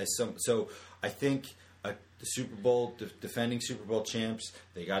Skins Right. as some? So I think the Super Bowl defending Super Bowl champs,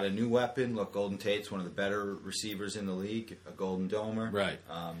 they got a new weapon. Look, Golden Tate's one of the better receivers in the league, a Golden Domer, Right.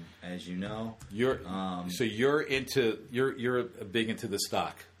 As you know, You're big into the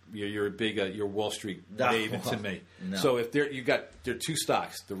stock. You're a big you're Wall Street maven to me. No. So if there are two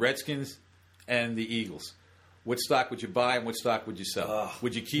stocks, the Redskins and the Eagles. What stock would you buy and what stock would you sell?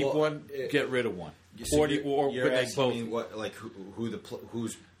 Would you keep one, get rid of one, So or you're would they asking both? me what, like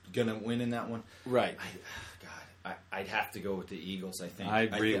who's going to win in that one? Right. I'd have to go with the Eagles. I think. I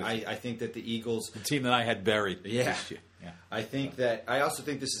agree with I think that the Eagles. The team that I had buried. Yeah. This year. Yeah. I think that. I also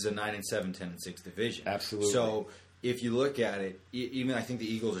think this is a 9-7, 10-6 division. Absolutely. So if you look at it, even I think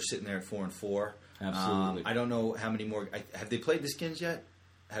the Eagles are sitting there at 4-4. Absolutely. I don't know how many more. Have they played the Skins yet?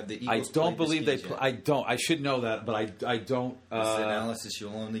 Have the Eagles? I don't played believe the they. Skins yet? I don't. I should know that, but I don't. This is analysis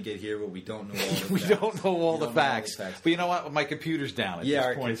you'll only get here, but we don't know all the We facts. don't know all We the don't know facts. But you know what? My computer's down at Yeah,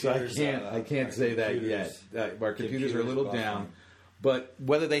 our this point, so I computers, can't our say that computers- yet. Our computers are a little buffering. down. But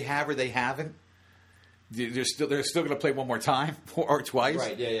whether they have or they haven't, they're still going to play one more time or twice.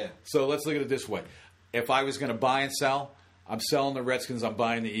 Right, yeah. So let's look at it this way. If I was going to buy and sell, I'm selling the Redskins, I'm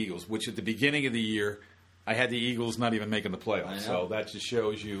buying the Eagles, which at the beginning of the year, I had the Eagles not even making the I playoffs. know. So that just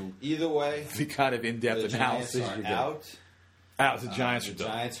shows you Either way, the kind of in-depth the Giants analysis are you're getting. out. Out. The Giants are The done.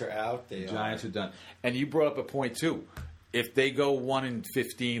 Giants are out. The Giants are done. And you brought up a point, too. If they go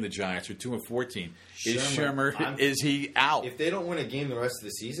 1-15, the Giants, or 2-14, is Shermer, is he out? If they don't win a game the rest of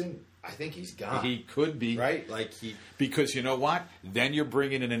the season, I think he's gone. He could be. Right? Like he. Because you know what? Then you're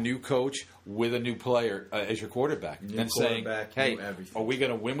bringing in a new coach with a new player as your quarterback. New and saying, quarterback, hey, new everything. are we going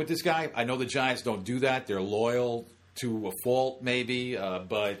to win with this guy? I know the Giants don't do that. They're loyal to a fault, maybe,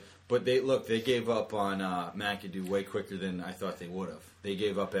 but... But they gave up on McAdoo way quicker than I thought they would have. They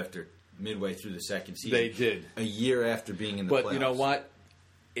gave up after midway through the second season. They did. A year after being in the playoffs. But you know what?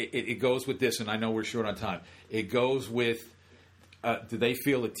 It goes with this, and I know we're short on time. It goes with do they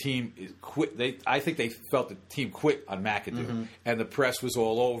feel the team is quit? I think they felt the team quit on McAdoo, and the press was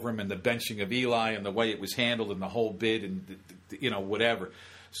all over him, and the benching of Eli, and the way it was handled, and the whole bid, and whatever.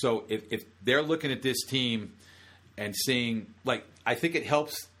 So if they're looking at this team and seeing, like, I think it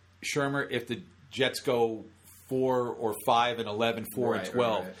helps Shermer if the Jets go 4 or 5 and 11, 4 and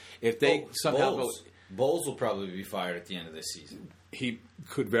 12. Right. If they somehow go, Bowles will probably be fired at the end of this season. He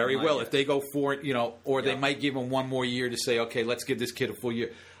could very well. If they go 4, or they might give him one more year to say, okay, let's give this kid a full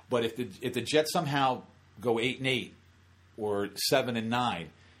year. But if the Jets somehow go 8-8 or 7-9,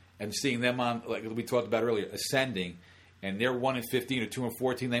 and seeing them on, like we talked about earlier, ascending, and they're 1-15 or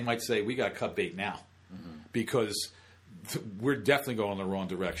 2-14, they might say, we got to cut bait now because we're definitely going in the wrong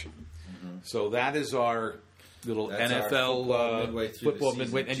direction. So that is our little NFL football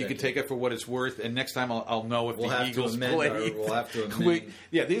midway, and you can take it for what it's worth. And next time I'll know if the Eagles play. We'll have to amend.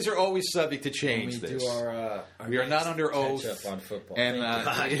 These are always subject to change. We are not under oath on football,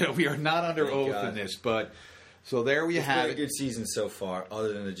 and we are not under oath in this. But so there we have it. It's been a good season so far,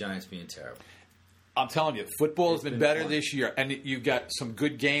 other than the Giants being terrible. I'm telling you, football has been better this year, and you've got some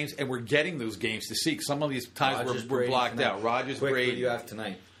good games, and we're getting those games to see. Some of these times we're blocked out. Rodgers, Brady. What do you have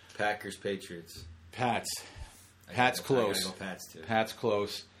tonight? Packers, Patriots. Pat's close. I gotta go Pats too. Pat's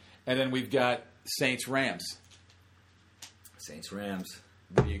close. And then we've got Saints, Rams. Saints, Rams.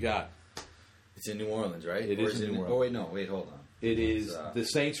 What do you got? It's in New Orleans, right? It is in New Orleans. Oh, wait, no. Wait, hold on. It is the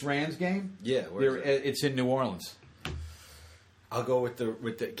Saints, Rams game? Yeah. Where is it? It's in New Orleans. I'll go with the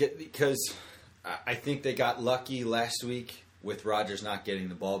because I think they got lucky last week with Rodgers not getting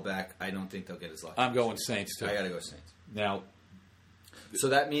the ball back. I don't think they'll get as lucky. I'm going Saints, too. I got to go Saints. Now, so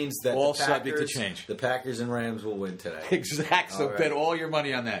that means that all the Packers, subject to change. The Packers and Rams will win today. Exactly. So bet all your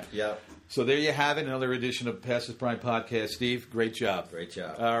money on that. Yep. So there you have it. Another edition of Pass This Bryant Podcast. Steve, great job. Great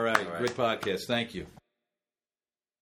job. All right. Great podcast. Thank you.